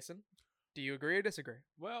 Yeah. Jason, do you agree or disagree?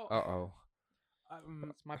 well, Oh.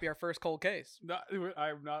 This might be our first cold case.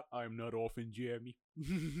 I'm not off in Jeremy.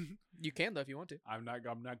 You can though if you want to. I'm not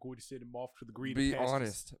going to send him off to the green. Be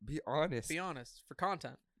honest. Be honest. Be honest for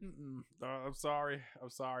content. I'm sorry,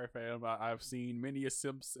 fam. I've seen many a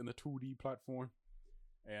Simps in the 2D platform,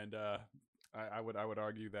 and I would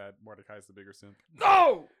argue that Mordecai's the bigger simp.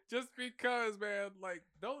 No. Just because, man, like,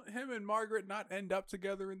 don't him and Margaret not end up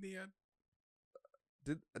together in the end?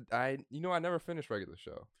 Did I? You know, I never finished regular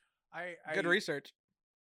show. Good research.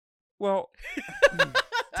 Well,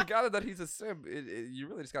 to gather that he's a simp, you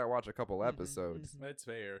really just gotta watch a couple Mhm, episodes. mhm. That's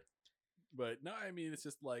fair, but no, I mean, it's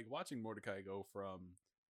just like watching Mordecai go from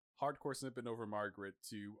hardcore simping over Margaret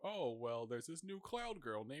to, oh well, there's this new cloud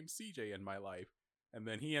girl named CJ in my life, and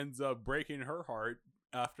then he ends up breaking her heart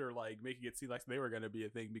after like making it seem like they were gonna be a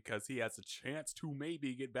thing because he has a chance to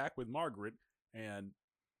maybe get back with Margaret, and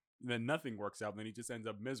then nothing works out. And then he just ends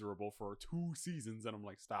up miserable for 2 seasons, and I'm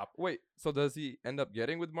like, stop. Wait, so does he end up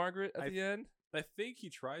getting with Margaret at I the end? I think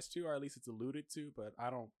he tries to, or at least it's alluded to, but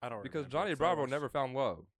I don't. Because remember, Johnny 'cause I Bravo watched- never found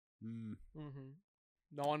love. Mm, Mm-hmm.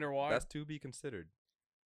 No wonder why. That's to be considered.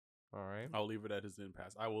 All right. I'll leave it at his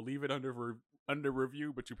impasse. I will leave it under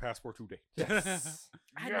review, but you pass for today. Yes.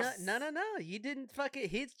 No. You didn't fucking.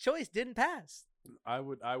 His choice didn't pass. I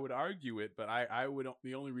would argue it, but I would.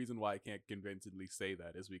 The only reason why I can't convincingly say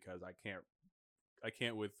that is because I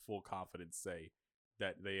can't with full confidence say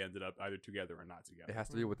that they ended up either together or not together. It has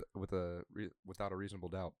to be without a reasonable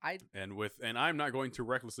doubt. And I'm not going to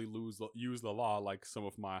recklessly use the law like some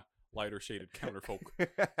of my lighter shaded counterfolk.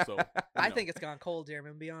 So I think it's gone cold, Jeremy.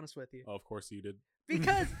 I'm gonna be honest with you. of course you did.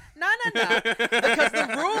 Because no. Because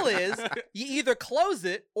the rule is you either close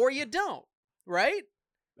it or you don't. Right?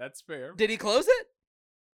 That's fair. Did he close it?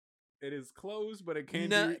 It is closed, but it can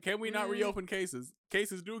No. can we not reopen cases?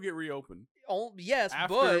 Cases do get reopened. Oh, yes,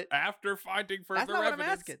 After, but after finding further that's not what I'm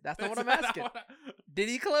evidence. asking. That's not what I'm not asking. what did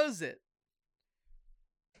he close it?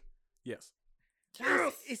 Yes.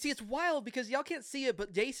 See, it's wild because y'all can't see it,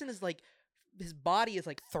 but Jason is like, his body is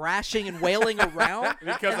like thrashing and wailing around.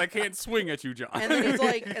 Because I can't swing at you, John. And then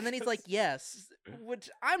he's like, yes, which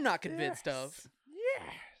I'm not convinced of.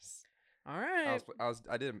 Yes. All right.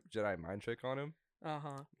 I did a Jedi mind trick on him.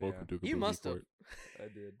 Uh-huh. Welcome to Kabuki You must have. Court. I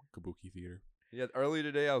did. Kabuki Theater. Yeah, earlier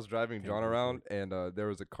today I was driving John Kabuki around, and there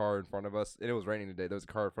was a car in front of us, and it was raining today. There was a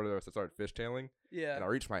car in front of us that started fishtailing, Yeah. and I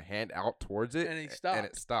reached my hand out towards it, And he and stopped.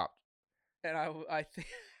 it stopped. And I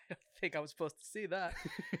think I was supposed to see that.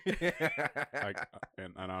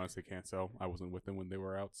 And I honestly can't tell. I wasn't with them when they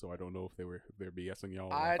were out, so I don't know if they're BSing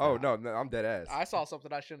y'all. Oh no, I'm dead ass. I saw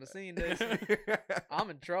something I shouldn't have seen, Jason. I'm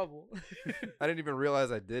in trouble. I didn't even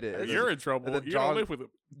realize I did it. And You're then in trouble. and then You John- don't live with them.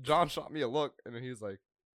 John shot me a look, and then he was like,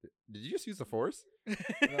 "Did you just use the force?" And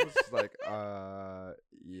I was just like,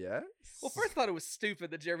 yes. Well, first I thought it was stupid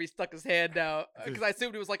that Jeremy stuck his hand out because I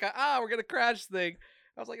assumed it was like we're gonna crash thing.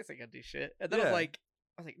 I was like, this ain't gonna do shit. And then I Yeah. was like,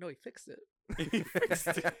 no, he fixed it. He fixed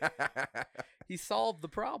it. He solved the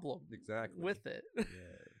problem Exactly. with it.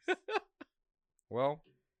 Yes. Well,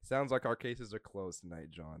 sounds like our cases are closed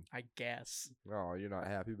tonight, John. I guess. Oh, you're not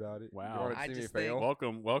happy about it? Wow. You want I to see me just think- fail?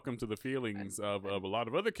 Welcome to the feelings of a lot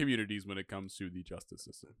of other communities when it comes to the justice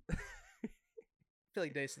system. I feel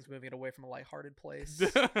like Jason's moving it away from a lighthearted place.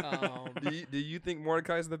 Do you think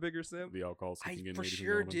Mordecai's the bigger simp? The alcohol I seeking in for ladies and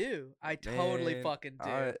sure gentlemen. do. I totally Man, fucking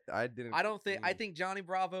do. I didn't. I don't think. I think Johnny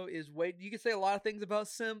Bravo is way. You can say a lot of things about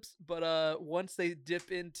simps, but once they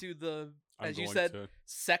dip into the, I'm as you going said, to-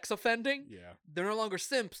 sex offending, yeah. they're no longer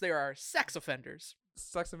simps. They are sex offenders.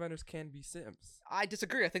 sex offenders can be simps. I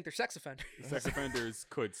disagree. I think they're sex offenders. Sex offenders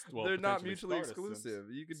could. Well, They're not potentially mutually start as simps. exclusive.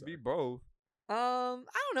 You could be Sorry. both. I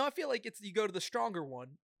don't know. I feel like you go to the stronger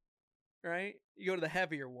one, right? You go to the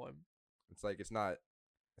heavier one. It's like it's not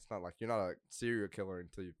like you're not a serial killer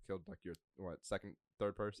until you've killed like your second,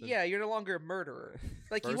 third person. Yeah, you're no longer a murderer.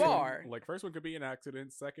 Like First you one- are. Like first one could be an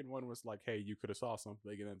accident. Second one was like, hey, you could have saw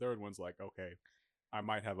something, and then third one's like, okay, I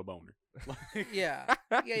might have a boner. Like, Yeah,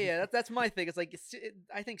 yeah. That's my thing. It's like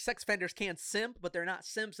I think sex offenders can simp, but they're not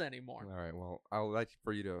simps anymore. All right. Well, I would like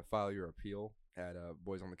for you to file your appeal at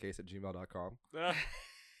boysonthecase@gmail.com.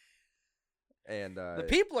 And The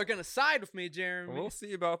people are gonna side with me, Jeremy. we'll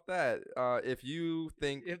see about that. If you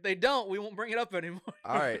think If they don't, we won't bring it up anymore.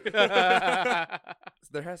 all right,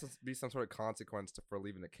 there has to be some sort of consequence for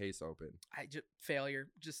leaving the case open. Failure.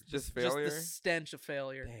 Just failure? Just the stench of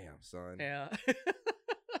failure. Damn, son. Yeah.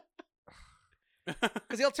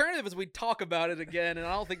 Because the alternative is we talk about it again, and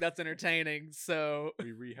I don't think that's entertaining. So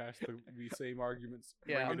we rehash the same arguments.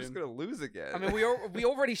 Yeah. bring I'm it just in. gonna lose again. I mean, we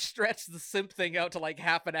already stretched the simp thing out to like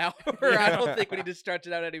half an hour. I don't think we need to stretch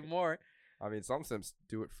it out anymore. I mean, some simps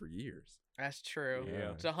do it for years. That's true.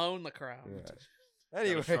 Yeah. To hone the craft. Yeah. Gotta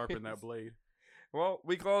Anyway, sharpen that blade. well,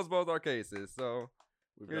 we closed both our cases, so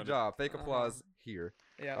We've good done it. job. Fake Uh-huh. applause here.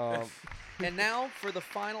 Yeah. And now for the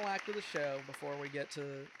final act of the show, before we get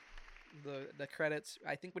to the credits,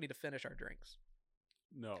 I think we need to finish our drinks.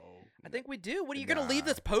 No. I think we do. What are you gonna leave Nah.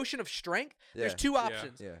 this potion of strength? There's Yeah. two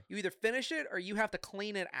options. Yeah, You either finish it or you have to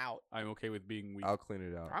clean it out. I'm okay with being weak. I'll clean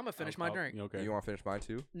it out. I'm gonna finish my drink. Okay. You want to finish mine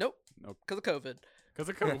too? Nope, Nope. because of COVID. Because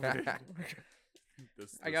of COVID.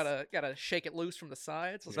 This- I gotta shake it loose from the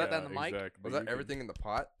sides. Let's yeah, set that in the mic. exactly. Was You that can- everything in the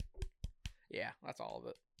pot? Yeah, that's all of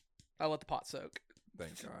it. I let the pot soak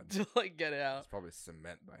Thank God. to like get it out. It's probably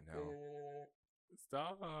cement by now.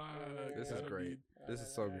 Stop. This is Gotta great. be- This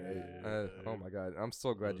is so great. Oh my God. I'm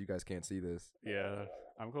so glad you guys can't see this. Yeah.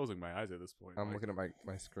 I'm closing my eyes at this point. I'm like- looking at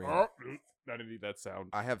my screen. Oh, I didn't need that sound.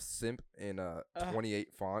 I have simp in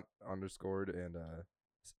 28 font, underscored, and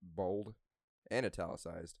bold, and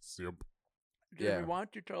italicized. Simp. Jeremy, Yeah. why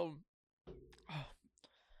don't you tell him?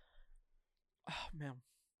 Oh man.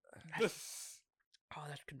 Oh,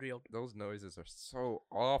 that's congealed. Those noises are so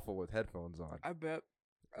awful with headphones on. I bet.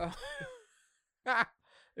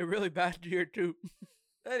 They're really bad here too.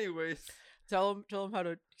 Anyways, Tell him how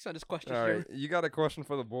to send his questions. all right, Jeremy. you got a question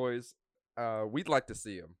for the boys? we'd like to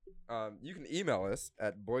see them. You can email us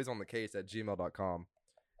at boysonthecase@gmail.com,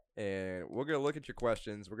 and we're gonna look at your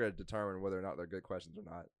questions. We're gonna determine whether or not they're good questions or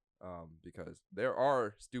not, because there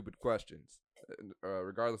are stupid questions,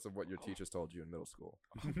 regardless of what your teachers told you in middle school.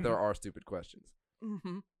 There are stupid questions.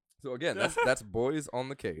 Mm-hmm. So again, that's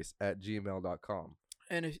boysonthecase@gmail.com.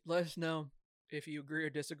 And let us know if you agree or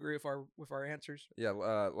disagree with our answers. Yeah,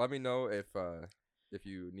 let me know if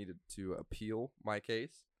you needed to appeal my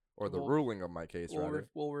case or the We'll- ruling of my case.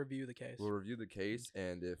 We'll review the case. We'll review the case,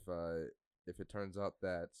 and if it turns out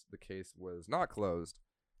that the case was not closed,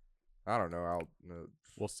 I don't know. I'll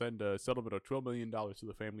We'll send a settlement of $12 million to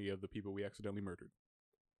the family of the people we accidentally murdered.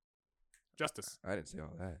 Justice. I didn't say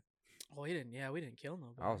all that. Oh, we didn't kill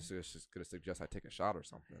nobody. I was just gonna suggest I take a shot or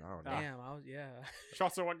something. I don't know. Damn,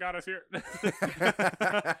 Shots are what got us here.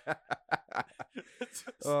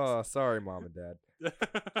 Oh, sorry, mom and dad.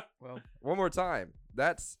 Well, One more time.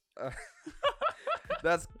 That's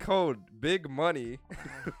code Big Money.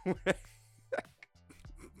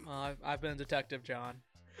 I've been Detective John.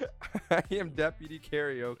 I am Deputy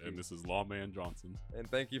Karaoke, And this is Lawman Johnson. and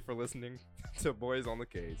thank you for listening to Boys on the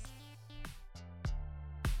Case.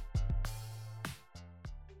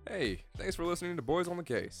 Hey, thanks for listening to Boys on the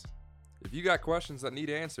Case. If you got questions that need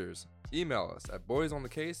answers, email us at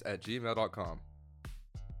boysonthecase@gmail.com.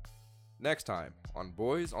 Next time on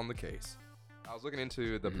Boys on the Case. I was looking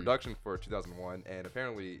into the production for 2001, and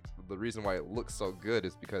apparently the reason why it looks so good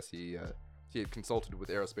is because he had consulted with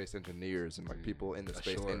aerospace engineers and like people in the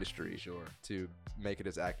space industry to make it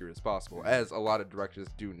as accurate as possible, as a lot of directors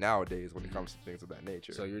do nowadays when it comes to things of that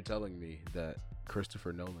nature. So you're telling me that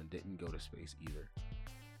Christopher Nolan didn't go to space either?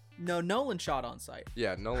 No, Nolan shot on site.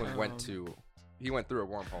 Yeah, Nolan went through a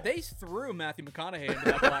wormhole. They threw Matthew McConaughey into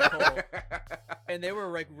that black hole, and they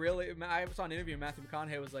were like really. I saw an interview. Matthew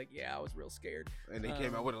McConaughey was like, "Yeah, I was real scared," And they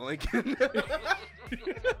came out with a Lincoln.